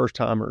 those are first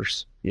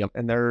timers. Yep.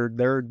 And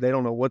they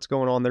don't know what's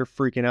going on. They're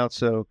freaking out.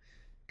 So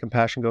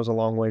compassion goes a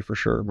long way for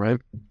sure. Right.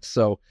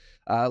 So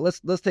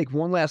let's take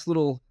one last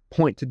little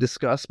point to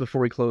discuss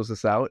before we close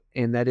this out.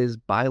 And that is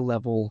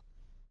bi-level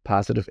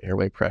positive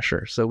airway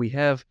pressure. So we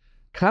have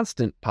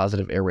constant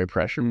positive airway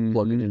pressure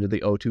plugged into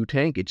the O2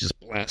 tank. It just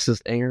blasts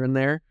this air in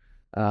there.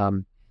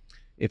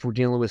 If we're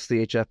dealing with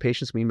CHF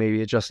patients, we may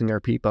be adjusting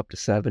our PEEP up to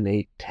 7,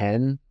 8,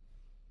 10,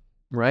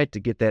 right, to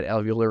get that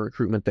alveolar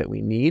recruitment that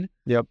we need.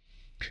 Yep.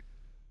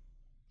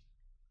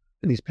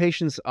 And these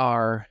patients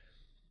are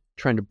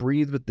trying to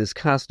breathe with this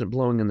constant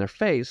blowing in their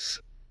face,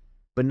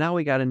 but now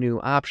we got a new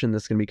option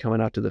that's going to be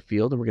coming out to the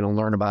field, and we're going to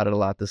learn about it a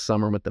lot this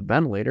summer with the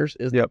ventilators,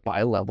 is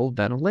bi-level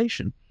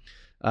ventilation.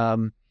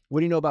 What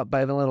do you know about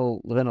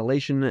bi-level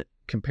ventilation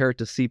compared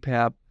to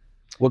CPAP?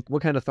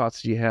 What kind of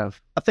thoughts do you have?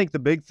 I think the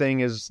big thing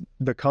is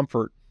the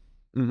comfort.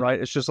 right?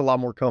 It's just a lot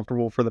more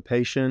comfortable for the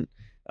patient.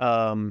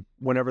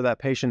 Whenever that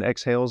patient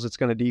exhales, it's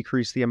going to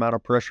decrease the amount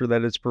of pressure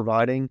that it's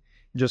providing,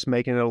 just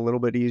making it a little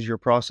bit easier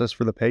process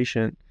for the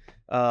patient.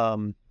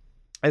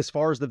 As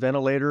far as the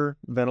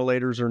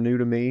ventilators are new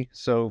to me,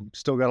 so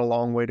still got a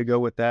long way to go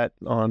with that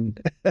on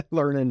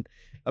learning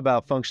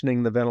about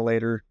functioning the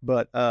ventilator.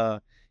 But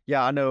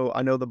yeah, I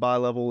know the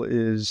bi-level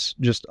is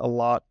just a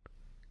lot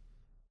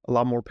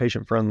more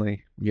patient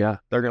friendly. Yeah,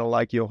 they're gonna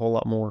like you a whole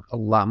lot more. A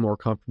lot more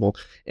comfortable.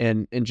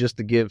 And just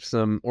to give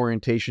some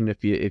orientation,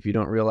 if you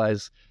don't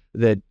realize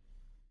that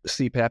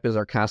CPAP is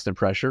our constant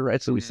pressure,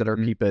 right? So we set our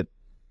PEEP at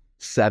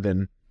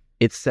 7.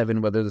 It's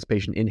 7 whether this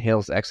patient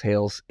inhales,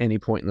 exhales, any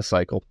point in the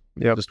cycle.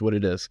 Yeah, just what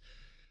it is.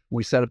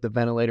 We set up the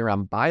ventilator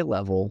on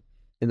bi-level,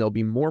 and there'll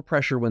be more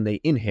pressure when they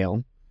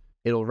inhale.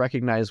 It'll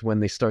recognize when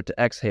they start to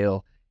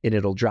exhale, and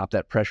it'll drop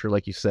that pressure,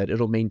 like you said.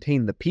 It'll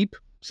maintain the PEEP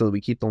so that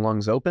we keep the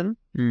lungs open.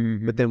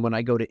 But then when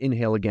I go to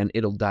inhale again,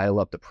 it'll dial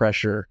up the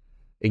pressure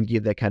and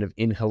give that kind of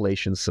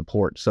inhalation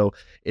support. So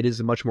it is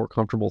a much more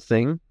comfortable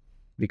thing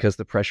because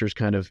the pressure is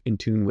kind of in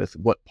tune with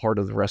what part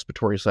of the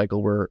respiratory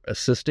cycle we're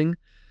assisting.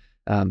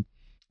 And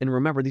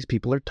remember, these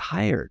people are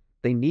tired.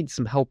 They need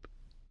some help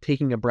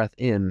taking a breath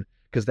in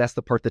because that's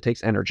the part that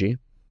takes energy,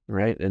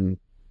 right? And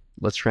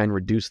let's try and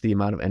reduce the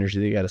amount of energy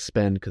they got to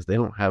spend because they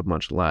don't have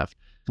much left.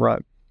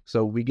 Right.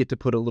 So we get to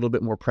put a little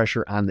bit more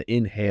pressure on the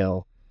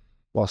inhale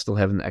while still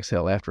having the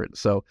exhale after it.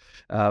 So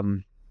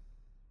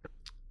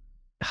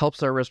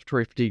helps our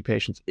respiratory fatigue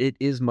patients. It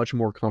is much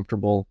more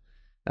comfortable.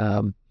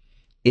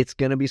 It's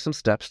going to be some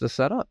steps to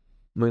set up.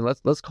 I mean,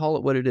 let's call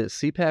it what it is.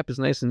 CPAP is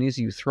nice and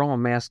easy. You throw a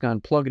mask on,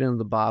 plug it into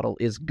the bottle,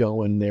 it's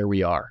going. There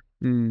we are.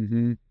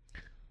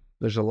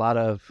 There's a lot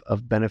of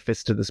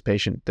benefits to this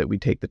patient that we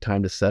take the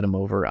time to set them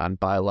over on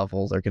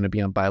bi-level. They're going to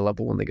be on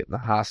bi-level when they get in the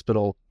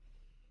hospital.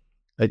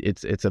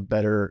 It's a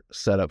better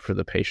setup for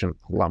the patient,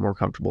 a lot more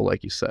comfortable,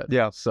 like you said.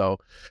 Yeah. So,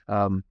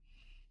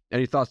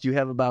 any thoughts you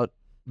have about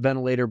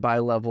ventilator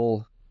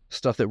bi-level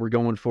stuff that we're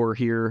going for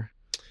here?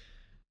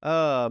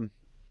 I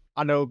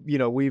know,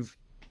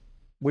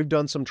 we've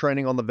done some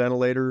training on the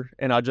ventilator,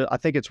 and I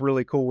think it's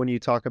really cool when you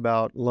talk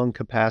about lung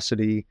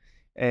capacity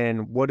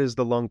and what is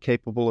the lung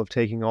capable of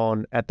taking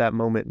on at that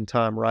moment in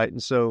time, right?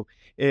 And so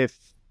if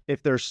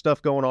there's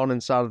stuff going on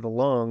inside of the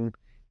lung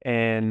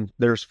and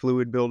there's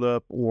fluid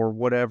buildup or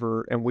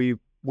whatever, and we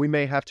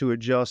may have to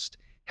adjust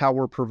how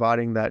we're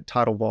providing that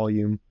tidal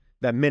volume,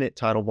 that minute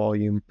tidal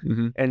volume.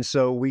 And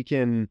so we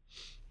can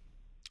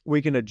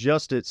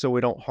adjust it so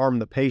we don't harm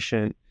the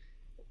patient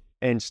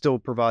and still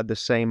provide the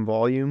same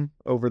volume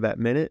over that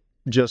minute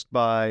just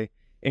by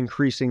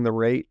increasing the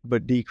rate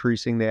but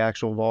decreasing the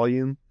actual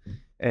volume.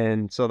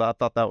 And so I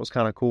thought that was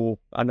kind of cool.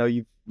 I know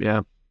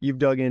you've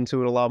dug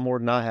into it a lot more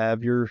than I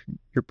have. You're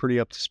pretty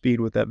up to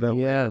speed with that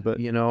ventilator. Yeah, but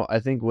I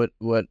think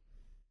what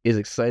is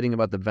exciting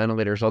about the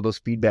ventilators, all those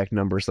feedback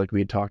numbers like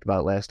we had talked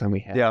about last time we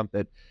had,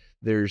 that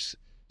there's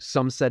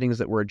some settings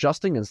that we're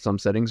adjusting and some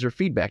settings are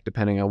feedback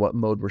depending on what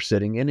mode we're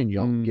sitting in, and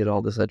you'll get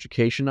all this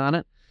education on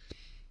it.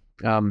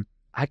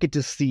 I get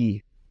to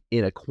see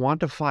in a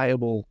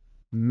quantifiable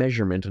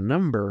measurement, a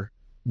number,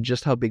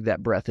 just how big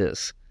that breath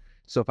is.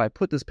 So if I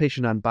put this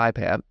patient on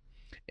BiPAP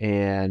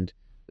and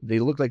they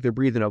look like they're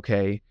breathing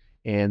okay,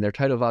 and their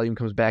tidal volume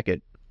comes back at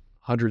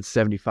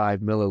 175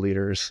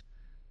 milliliters,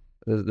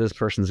 this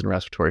person's in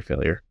respiratory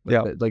failure.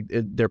 Yeah. Like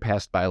they're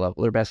past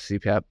bi-level, they're past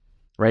CPAP,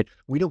 right?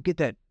 We don't get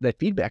that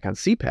feedback on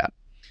CPAP.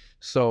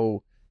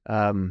 So,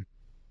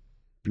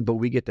 but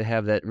we get to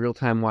have that real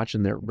time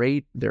watching their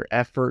rate, their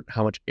effort,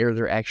 how much air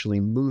they're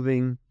actually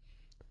moving.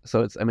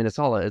 So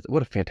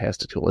what a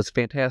fantastic tool. It's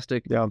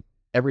fantastic. Yeah.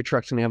 Every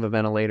truck's going to have a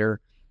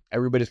ventilator.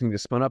 Everybody's going to get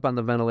spun up on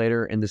the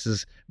ventilator. And this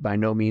is by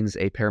no means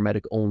a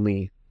paramedic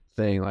only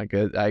thing. Like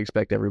I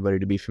expect everybody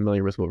to be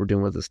familiar with what we're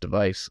doing with this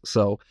device.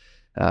 So,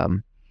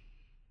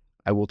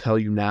 I will tell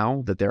you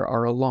now that there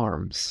are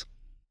alarms.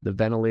 The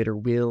ventilator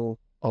will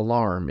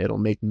alarm. It'll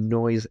make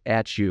noise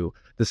at you.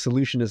 The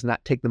solution is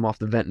not take them off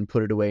the vent and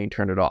put it away and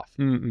turn it off,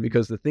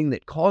 because the thing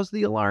that caused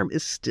the alarm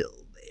is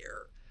still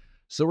there.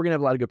 So we're going to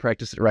have a lot of good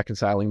practice at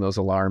reconciling those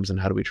alarms and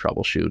how do we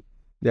troubleshoot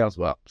as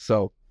well.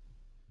 So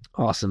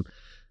awesome.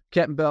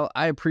 Captain Bell,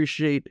 I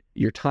appreciate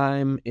your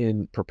time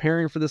in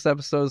preparing for this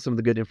episode, some of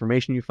the good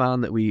information you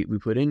found that we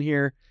put in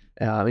here,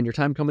 and your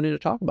time coming in to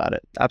talk about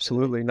it.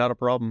 Absolutely. Not a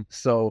problem.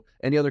 So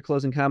any other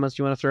closing comments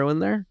you want to throw in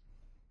there?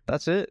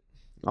 That's it.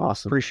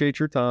 Awesome. Appreciate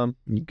your time.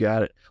 You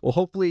got it. Well,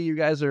 hopefully you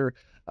guys are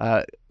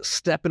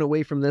stepping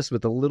away from this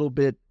with a little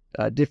bit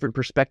different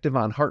perspective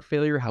on heart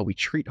failure, how we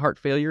treat heart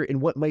failure, and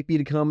what might be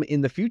to come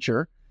in the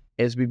future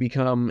as we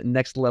become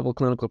next level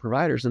clinical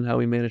providers and how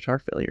we manage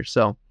heart failure.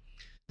 So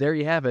there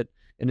you have it.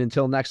 And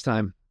until next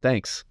time,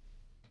 thanks.